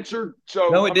that answered. So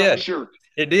no, it I'm did. not sure.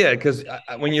 It did, because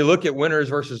when you look at winners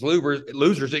versus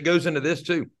losers, it goes into this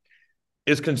too.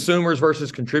 Is consumers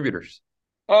versus contributors.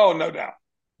 Oh, no doubt.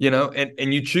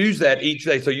 And you choose that each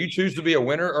day. So you choose to be a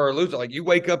winner or a loser. Like you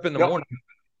wake up in the morning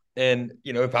and,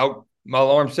 if my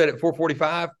alarm set at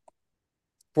 4:45,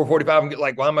 I'm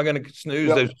like, why am I going to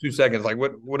snooze those 2 seconds? Like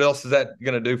what else is that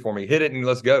going to do for me? Hit it and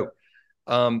let's go.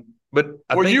 But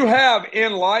I think you have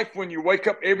in life, when you wake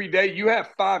up every day, you have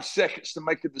 5 seconds to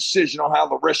make a decision on how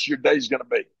the rest of your day is going to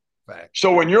be. Fact.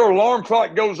 So when your alarm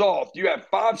clock goes off, you have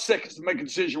 5 seconds to make a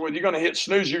decision whether you're going to hit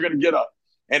snooze or you're going to get up.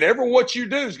 And what you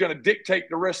do is going to dictate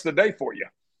the rest of the day for you.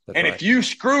 That's and right. if you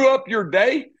screw up your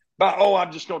day by,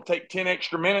 I'm just going to take 10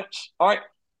 extra minutes, all right,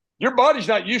 your body's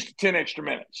not used to 10 extra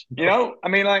minutes. I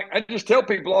mean, like I just tell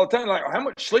people all the time, like, how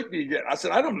much sleep do you get? I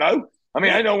said, I don't know. I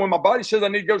mean, I know when my body says I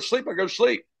need to go to sleep, I go to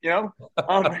sleep,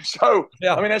 So,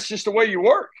 yeah. I mean, that's just the way you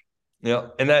work. Yeah.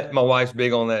 And that my wife's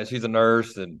big on that. She's a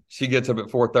nurse and she gets up at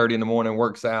 4:30 in the morning,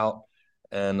 works out.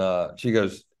 And she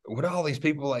goes, what are all these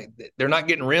people like? They're not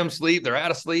getting REM sleep. They're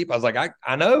out of sleep. I was like,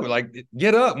 I know, like,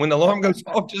 get up. When the alarm goes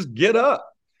off, just get up.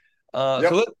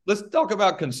 So let's talk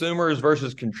about consumers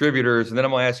versus contributors. And then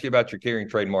I'm going to ask you about your carrying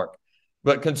trademark.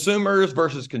 But consumers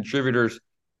versus contributors,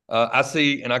 I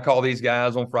see, and I call these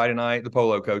guys on Friday night, the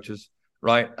polo coaches,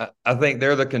 right? I think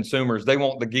they're the consumers. They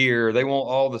want the gear. They want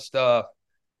all the stuff.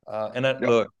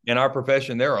 Look, in our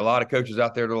profession, there are a lot of coaches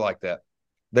out there that are like that.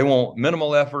 They want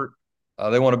minimal effort.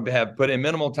 They want to put in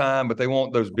minimal time, but they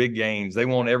want those big gains. They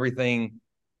want everything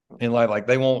in life. Like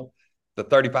they want the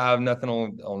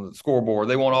 35-0 on the scoreboard.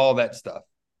 They want all that stuff,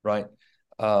 right?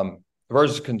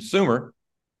 Versus consumer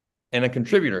and a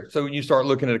contributor. So when you start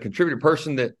looking at a contributor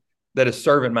person that is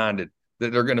servant-minded,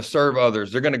 that they're going to serve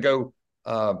others. They're going to go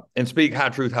and speak high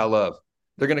truth, high love.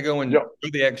 They're going to go and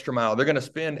do the extra mile. They're going to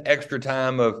spend extra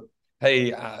time of,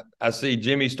 hey, I see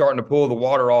Jimmy starting to pull the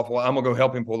water off. Well, I'm going to go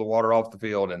help him pull the water off the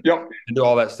field and do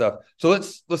all that stuff. So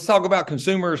let's talk about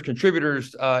consumers,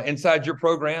 contributors inside your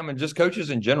program and just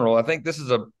coaches in general. I think this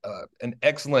is an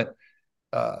excellent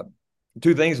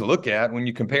two things to look at when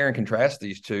you compare and contrast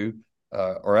these two.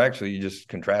 Or actually, you just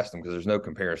contrast them because there's no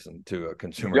comparison to a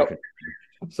consumer.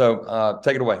 So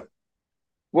take it away.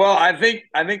 Well, I think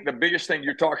the biggest thing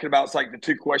you're talking about is like the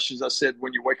two questions I said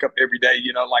when you wake up every day,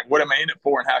 like what am I in it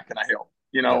for and how can I help?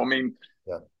 I mean,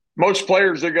 most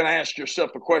players are going to ask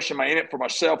yourself the question, am I in it for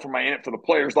myself or am I in it for the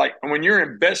players? Like when you're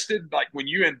invested, like when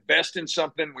you invest in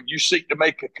something, when you seek to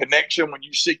make a connection, when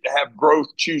you seek to have growth,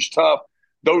 choose tough,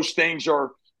 those things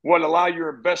are what allow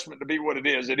your investment to be what it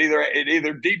is. It either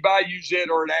devalues it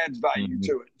or it adds value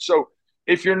to it. So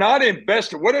if you're not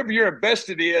invested, whatever you're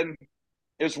invested in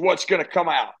is what's going to come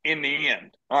out in the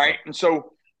end. All right. And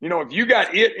so, if you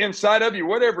got it inside of you,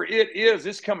 whatever it is,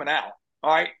 it's coming out.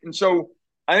 All right. And so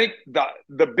I think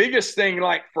the biggest thing,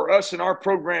 like for us in our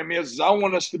program is I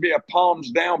want us to be a palms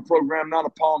down program, not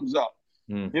a palms up.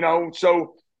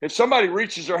 So if somebody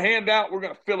reaches their hand out, we're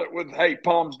going to fill it with, hey,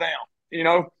 palms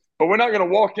down, but we're not going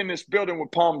to walk in this building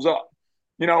with palms up.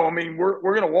 We're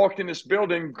going to walk in this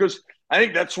building because I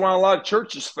think that's why a lot of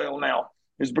churches fail now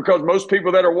is because most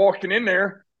people that are walking in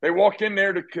there, they walk in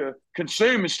there to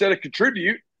consume instead of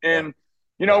contribute. And,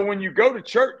 when you go to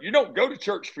church, you don't go to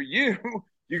church for you.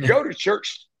 You go to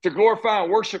church to glorify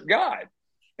and worship God.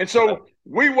 And so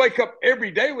we wake up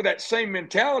every day with that same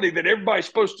mentality that everybody's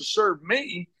supposed to serve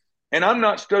me and I'm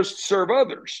not supposed to serve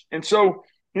others. And so,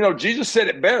 Jesus said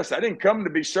it best. I didn't come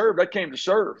to be served. I came to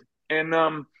serve. And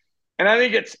I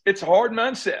think it's a hard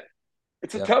mindset.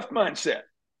 It's a tough mindset.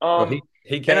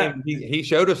 He came. He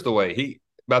showed us the way.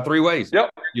 About 3 ways.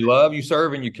 You love, you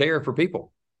serve, and you care for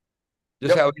people.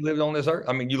 Just how he lived on this earth.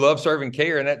 I mean, you love, serve, and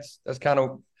care, and that's kind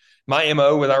of my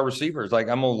MO with our receivers. Like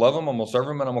I'm gonna love them, I'm gonna serve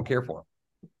them, and I'm gonna care for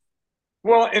them.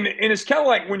 Well, and it's kind of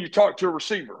like when you talk to a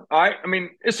receiver. All right. I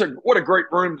mean, what a great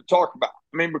room to talk about.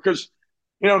 I mean, because,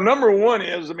 number one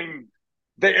is, I mean,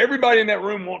 everybody in that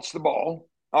room wants the ball.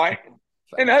 All right.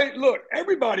 And hey, look,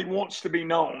 everybody wants to be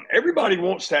known. Everybody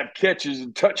wants to have catches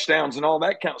and touchdowns and all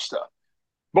that kind of stuff.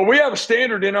 But we have a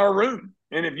standard in our room.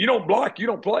 And if you don't block, you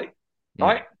don't play. All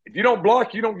right. If you don't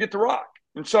block, you don't get the rock.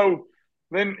 And so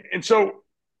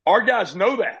our guys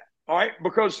know that. All right.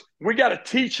 Because we got to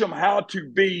teach them how to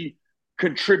be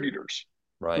contributors.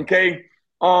 Right. Okay.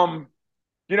 And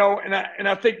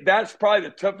I think that's probably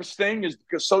the toughest thing is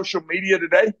because social media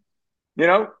today,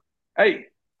 hey,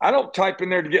 I don't type in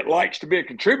there to get likes to be a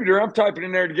contributor. I'm typing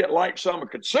in there to get likes so I'm a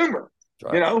consumer,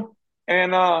 right.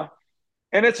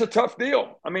 And it's a tough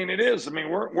deal. I mean, it is. I mean,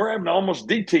 we're having to almost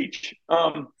de-teach,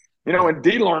 and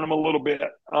de-learn them a little bit.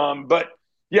 But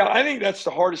yeah, I think that's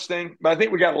the hardest thing, but I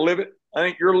think we got to live it. I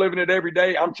think you're living it every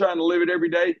day. I'm trying to live it every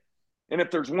day. And if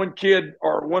there's one kid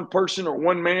or one person or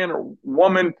one man or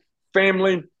woman,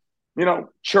 family,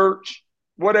 church,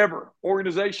 whatever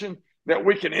organization that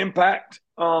we can impact,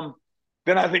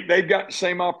 then I think they've got the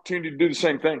same opportunity to do the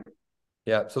same thing.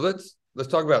 Yeah. So let's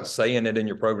talk about saying it in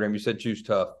your program. You said choose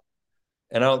tough.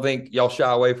 And I don't think y'all shy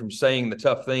away from saying the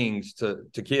tough things to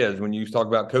kids. When you talk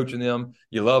about coaching them,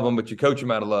 you love them, but you coach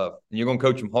them out of love, and you're going to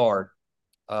coach them hard.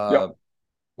 Yep.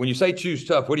 When you say choose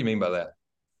tough, what do you mean by that?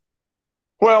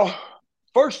 Well,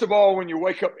 first of all, when you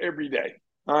wake up every day,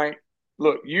 all right,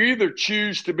 look, you either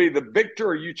choose to be the victor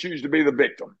or you choose to be the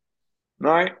victim,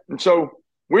 all right? And so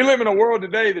we live in a world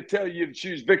today that tells you to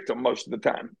choose victim most of the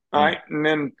time, all right?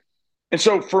 And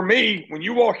so for me, when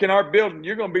you walk in our building,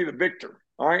 you're going to be the victor,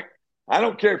 all right? I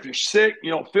don't care if you're sick,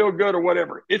 you don't feel good or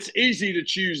whatever. It's easy to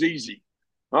choose easy,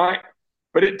 all right?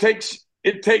 But it takes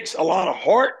a lot of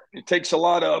heart. It takes a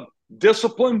lot of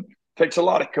discipline. It takes a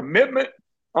lot of commitment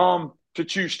to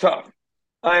choose tough.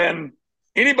 And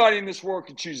anybody in this world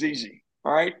can choose easy,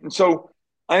 all right? And so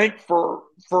I think for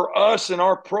us in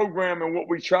our program and what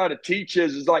we try to teach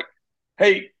is like,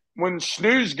 hey, when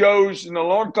snooze goes and the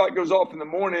alarm clock goes off in the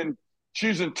morning,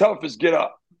 choosing tough is get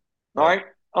up, all right?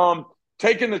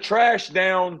 Taking the trash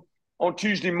down on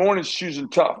Tuesday mornings, choosing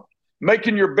tough.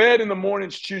 Making your bed in the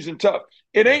mornings, choosing tough.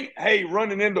 It ain't, hey,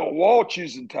 running into a wall,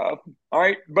 choosing tough, all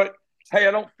right? But, hey,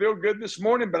 I don't feel good this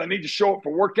morning, but I need to show up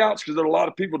for workouts because there are a lot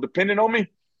of people depending on me.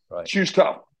 Right. Choose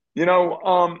tough, and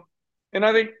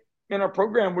I think in our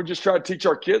program, we just try to teach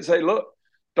our kids, hey, look,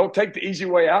 don't take the easy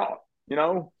way out,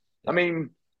 I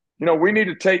mean, we need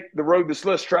to take the road that's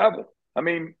less traveled. I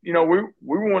mean, we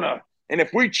want to, and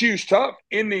if we choose tough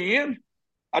in the end,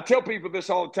 I tell people this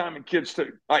all the time, and kids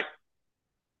too. Like,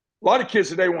 a lot of kids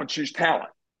today want to choose talent.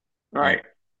 All right.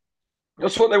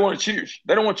 That's what they want to choose.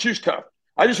 They don't want to choose tough.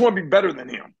 I just want to be better than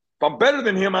him. If I'm better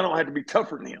than him, I don't have to be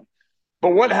tougher than him. But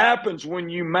what happens when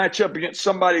you match up against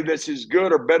somebody that's as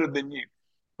good or better than you?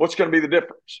 What's going to be the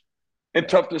difference? And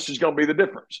toughness is going to be the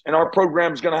difference. And our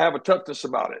program is going to have a toughness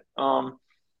about it.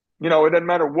 It doesn't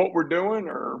matter what we're doing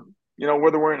or,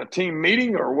 whether we're in a team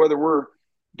meeting or whether we're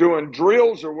doing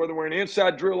drills or whether we're in an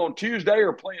inside drill on Tuesday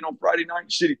or playing on Friday night in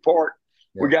City Park,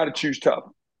 we got to choose tough.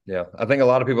 Yeah, I think a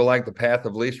lot of people like the path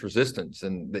of least resistance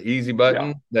and the easy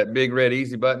button, that big red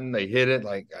easy button. They hit it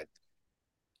like,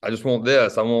 I just want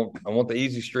this. I want the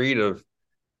easy street of,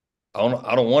 I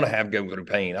don't want to have go through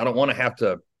pain. I don't want to have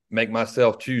to make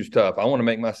myself choose tough. I want to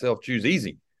make myself choose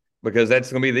easy because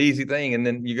that's going to be the easy thing. And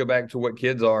then you go back to what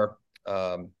kids are,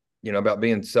 about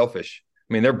being selfish.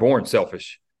 I mean, they're born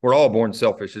selfish. We're all born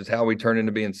selfish. It's how we turn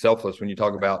into being selfless when you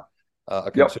talk about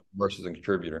a consumer versus a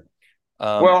contributor.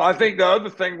 Well, I think the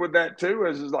other thing with that too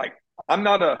is like,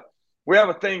 we have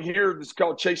a thing here that's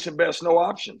called chasing best, no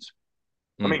options.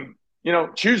 I mean,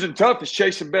 choosing tough is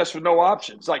chasing best with no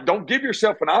options. Like, don't give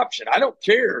yourself an option. I don't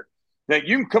care that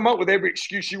you can come up with every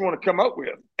excuse you want to come up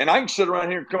with. And I can sit around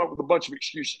here and come up with a bunch of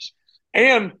excuses.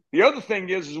 And the other thing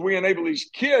is we enable these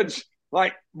kids,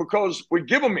 like, because we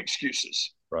give them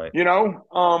excuses. Right.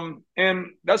 And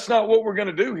that's not what we're going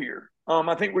to do here.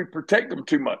 I think we protect them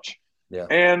too much. Yeah.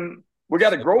 And we got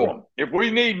to grow them. If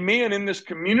we need men in this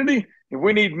community, if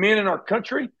we need men in our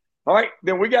country, all right,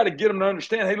 then we got to get them to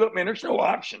understand, hey, look, man, there's no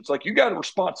options. Like, you got a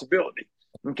responsibility,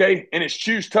 okay? And it's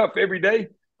choose tough every day,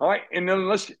 all right? And then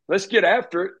let's get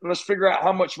after it and let's figure out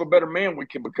how much of a better man we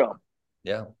can become.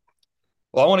 Yeah.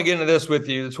 Well, I want to get into this with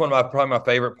you. It's one of probably my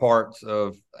favorite parts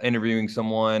of interviewing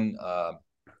someone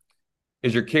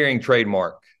is your carrying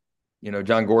trademark.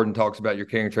 John Gordon talks about your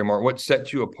carrying trademark. What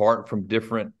sets you apart from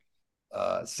different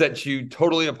sets you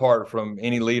totally apart from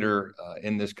any leader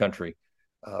in this country?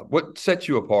 What sets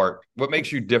you apart? What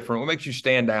makes you different? What makes you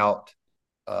stand out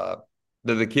that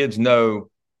the kids know?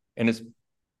 And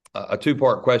a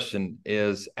two-part question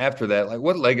is after that, like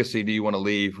what legacy do you want to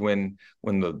leave when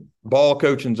the ball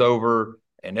coaching's over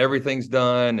and everything's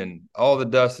done and all the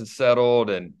dust is settled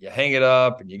and you hang it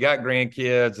up and you got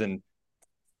grandkids and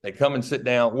they come and sit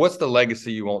down? What's the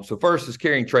legacy you want? So first is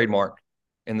carrying trademark,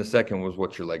 and the second was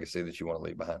what's your legacy that you want to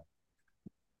leave behind?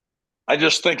 I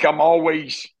just think I'm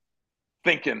always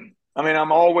thinking. I mean,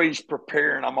 I'm always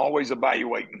preparing. I'm always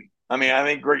evaluating. I mean, I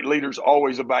think great leaders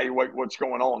always evaluate what's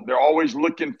going on. They're always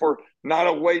looking for not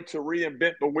a way to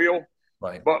reinvent the wheel,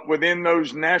 right, but within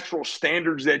those natural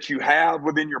standards that you have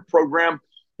within your program,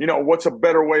 what's a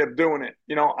better way of doing it?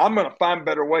 I'm going to find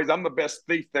better ways. I'm the best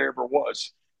thief there ever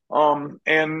was.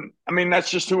 And I mean,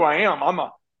 that's just who I am.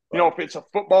 If it's a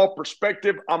football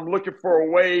perspective, I'm looking for a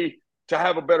way to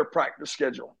have a better practice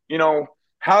schedule.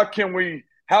 How can we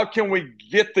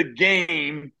get the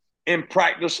game in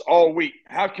practice all week?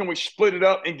 How can we split it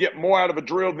up and get more out of a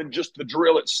drill than just the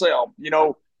drill itself?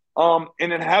 And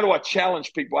then how do I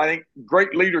challenge people? I think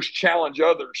great leaders challenge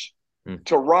others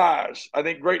to rise. I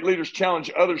think great leaders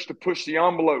challenge others to push the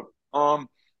envelope. I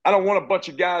don't want a bunch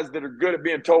of guys that are good at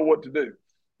being told what to do.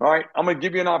 All right. I'm going to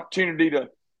give you an opportunity to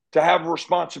have a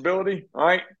responsibility. All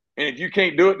right. And if you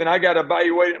can't do it, then I got to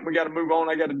evaluate it and we got to move on.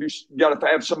 I got to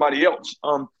have somebody else.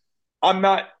 I'm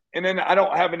not, and then I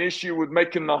don't have an issue with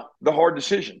making the hard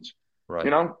decisions.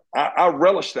 Right. I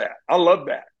relish that. I love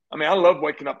that. I mean, I love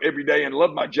waking up every day and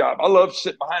love my job. I love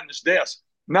sitting behind this desk,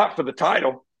 not for the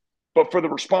title, but for the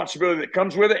responsibility that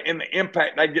comes with it and the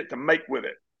impact I get to make with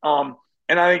it.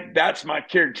 And I think that's my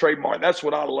carried trademark. That's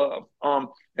what I love.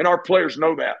 And our players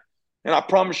know that. And I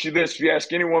promise you this, if you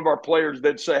ask any one of our players,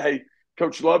 they'd say, hey,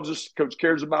 Coach loves us, Coach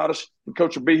cares about us, and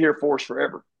Coach will be here for us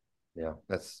forever. Yeah,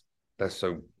 that's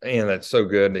so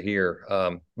good to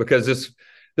hear. Because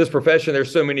this profession,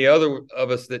 there's so many other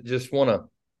of us that just want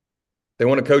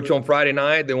to coach on Friday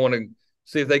night. They want to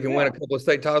see if they can win a couple of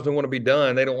state titles and want to be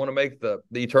done. They don't want to make the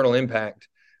eternal impact.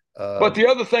 But the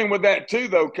other thing with that too,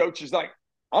 though, Coach, is like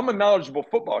I'm a knowledgeable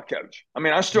football coach. I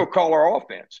mean, I still call our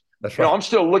offense. That's right. I'm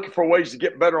still looking for ways to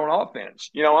get better on offense.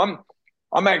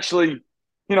 I'm actually,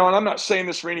 and I'm not saying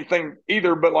this for anything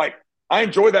either, but like I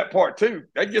enjoy that part too.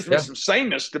 That gives me some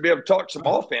saneness to be able to talk some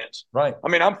offense. Right. I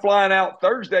mean, I'm flying out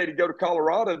Thursday to go to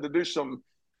Colorado to do some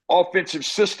offensive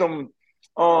system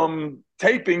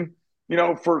taping,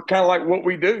 for kind of like what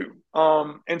we do.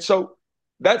 And so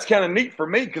that's kind of neat for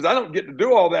me because I don't get to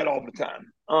do all that all the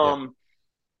time.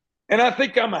 And I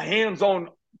think I'm a hands-on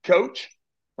coach.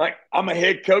 Like I'm a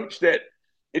head coach that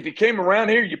if you came around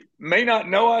here, you may not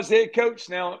know I was head coach.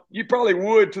 Now, you probably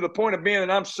would to the point of being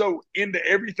that I'm so into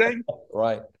everything.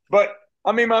 Right. But,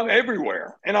 I mean, I'm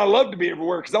everywhere. And I love to be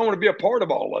everywhere because I want to be a part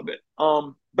of all of it.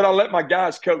 But I let my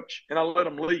guys coach and I let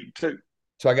them lead too.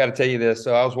 So I got to tell you this.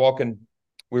 So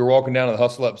we were walking down to the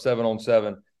Hustle Up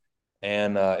 7-on-7,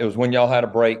 and it was when y'all had a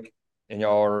break. And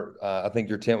y'all are, I think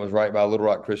your tent was right by Little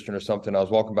Rock Christian or something. I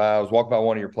was walking by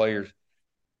one of your players.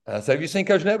 I said, have you seen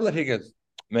Coach Niblett? He goes,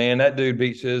 man, that dude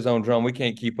beats his own drum. We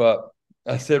can't keep up.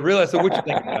 I said, really? I said, what you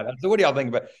think about it? I said, what do y'all think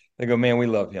about it? They go, man, we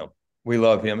love him. We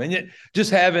love him. And yet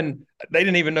just they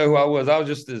didn't even know who I was. I was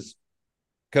just this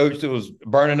coach that was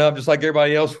burning up just like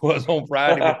everybody else was on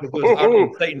Friday. Because it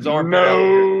was Satan's arm.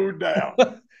 No doubt.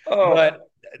 But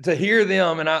to hear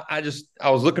them, and I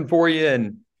was looking for you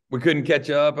and we couldn't catch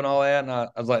up and all that. And I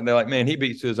was like, they're like, man, he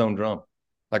beats to his own drum.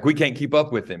 Like we can't keep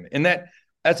up with him. And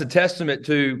that's a testament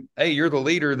to, hey, you're the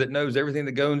leader that knows everything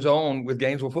that goes on with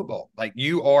Gainesville football. Like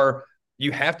you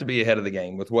have to be ahead of the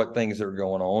game with what things are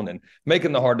going on and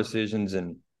making the hard decisions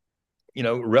and,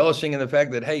 relishing in the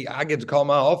fact that, hey, I get to call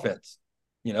my offense.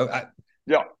 A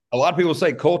lot of people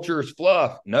say culture is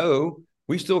fluff. No,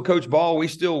 we still coach ball. We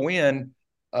still win.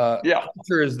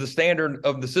 Culture is the standard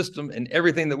of the system and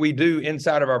everything that we do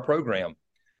inside of our program.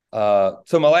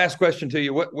 So my last question to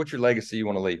you, what's your legacy you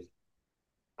want to leave?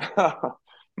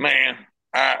 Man,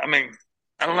 I mean,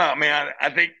 I don't know. I mean, I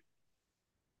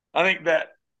think that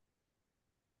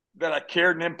I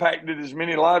cared and impacted as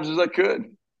many lives as I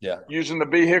could. Yeah. Using the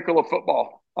vehicle of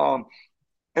football.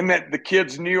 And that the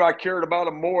kids knew I cared about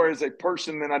them more as a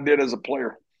person than I did as a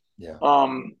player. Yeah.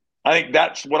 I think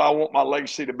that's what I want my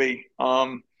legacy to be.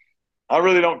 I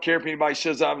really don't care if anybody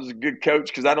says I was a good coach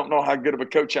because I don't know how good of a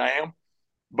coach I am.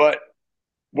 But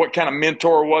what kind of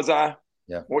mentor was I?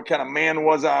 Yeah. What kind of man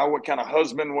was I? What kind of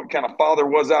husband? What kind of father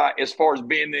was I as far as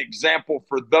being the example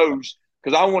for those?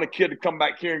 Because I want a kid to come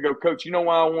back here and go, Coach, you know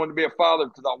why I wanted to be a father?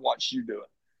 Because I watched you do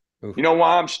it. Oof. You know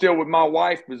why I'm still with my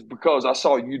wife is because I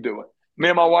saw you do it. Me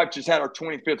and my wife just had our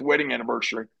 25th wedding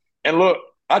anniversary. And look,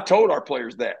 I told our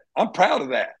players that. I'm proud of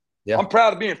that. Yeah. I'm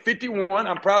proud of being 51.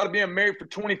 I'm proud of being married for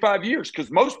 25 years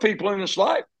because most people in this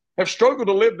life have struggled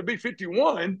to live to be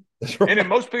 51. That's right. And then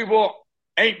most people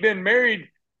ain't been married,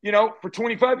 for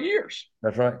 25 years.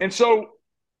 That's right. And so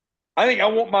I think I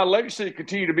want my legacy to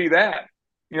continue to be that.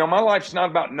 My life's not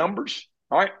about numbers,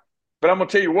 all right? But I'm going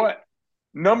to tell you what,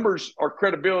 numbers are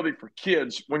credibility for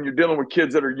kids when you're dealing with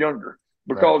kids that are younger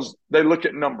because they look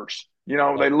at numbers.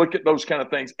 They look at those kind of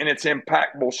things, and it's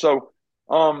impactful. So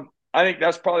I think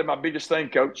that's probably my biggest thing,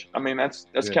 Coach. I mean, that's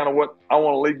kind of what I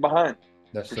want to leave behind.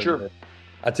 That's for so sure. Good.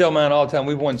 I tell mine all the time.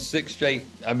 We've won 6 straight.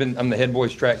 I'm the head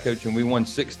boys track coach, and we won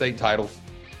 6 state titles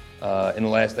in the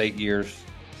last 8 years,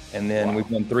 and then we've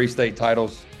won 3 state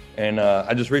titles. And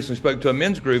I just recently spoke to a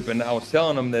men's group, and I was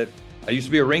telling them that I used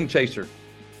to be a ring chaser,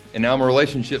 and now I'm a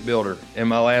relationship builder. In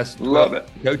my last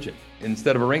coaching,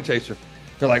 instead of a ring chaser,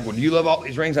 they're like, "Well, do you love all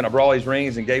these rings?" And I brought all these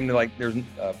rings and gave them to there's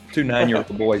 2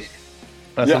 9-year-old boys.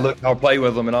 And I said, "Look, I'll play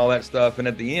with them and all that stuff." And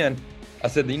at the end, I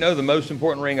said, "The most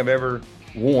important ring I've ever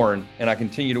worn, and I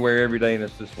continue to wear every day, and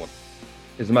it's this one.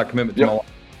 It's my commitment to my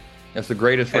life. That's the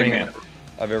greatest ring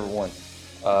I've ever worn."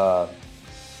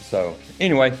 So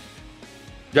anyway,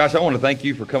 Josh, I want to thank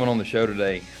you for coming on the show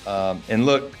today. And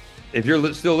look, if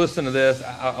you're still listening to this,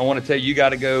 I want to tell you, you got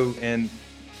to go and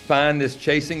find this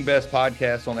Chasing Best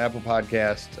podcast on Apple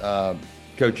Podcast.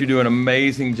 Coach, you do an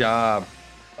amazing job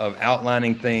of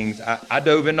outlining things. I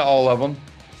dove into all of them.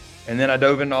 And then I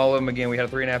dove into all of them again. We had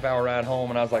a 3.5-hour ride home,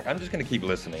 and I was like, I'm just going to keep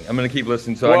listening. I'm going to keep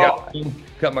listening. So I got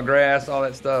cut my grass, all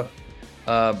that stuff.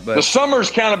 But the summer's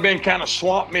kind of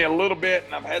swamped me a little bit,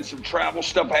 and I've had some travel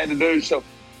stuff I had to do. So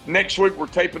next week we're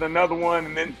taping another one,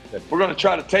 and then we're going to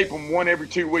try to tape them one every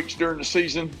 2 weeks during the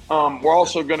season. We're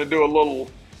also going to do a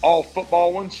little all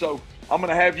football one. So I'm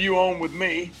going to have you on with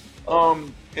me.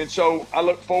 And so I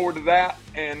look forward to that.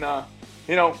 And,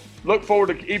 look forward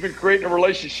to even creating a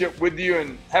relationship with you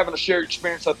and having a shared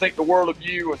experience. I think the world of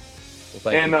you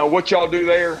and what y'all do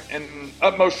there, and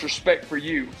utmost respect for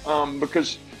you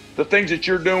because the things that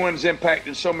you're doing is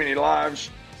impacting so many lives,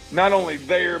 not only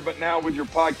there, but now with your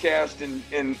podcast and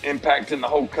impacting the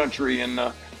whole country. And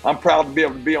I'm proud to be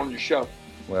able to be on your show.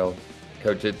 Well,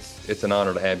 Coach, it's an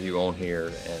honor to have you on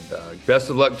here. And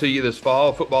best of luck to you this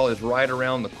fall. Football is right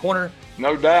around the corner.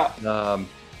 No doubt.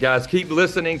 Guys, keep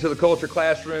listening to the Culture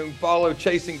Classroom. Follow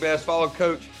Chasing Best. Follow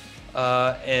Coach.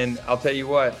 And I'll tell you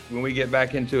what, when we get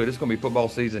back into it, it's going to be football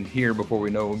season here before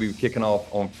we know it. We'll be kicking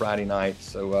off on Friday night.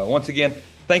 So once again,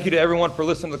 thank you to everyone for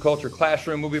listening to the Culture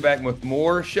Classroom. We'll be back with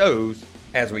more shows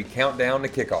as we count down to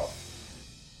kickoff.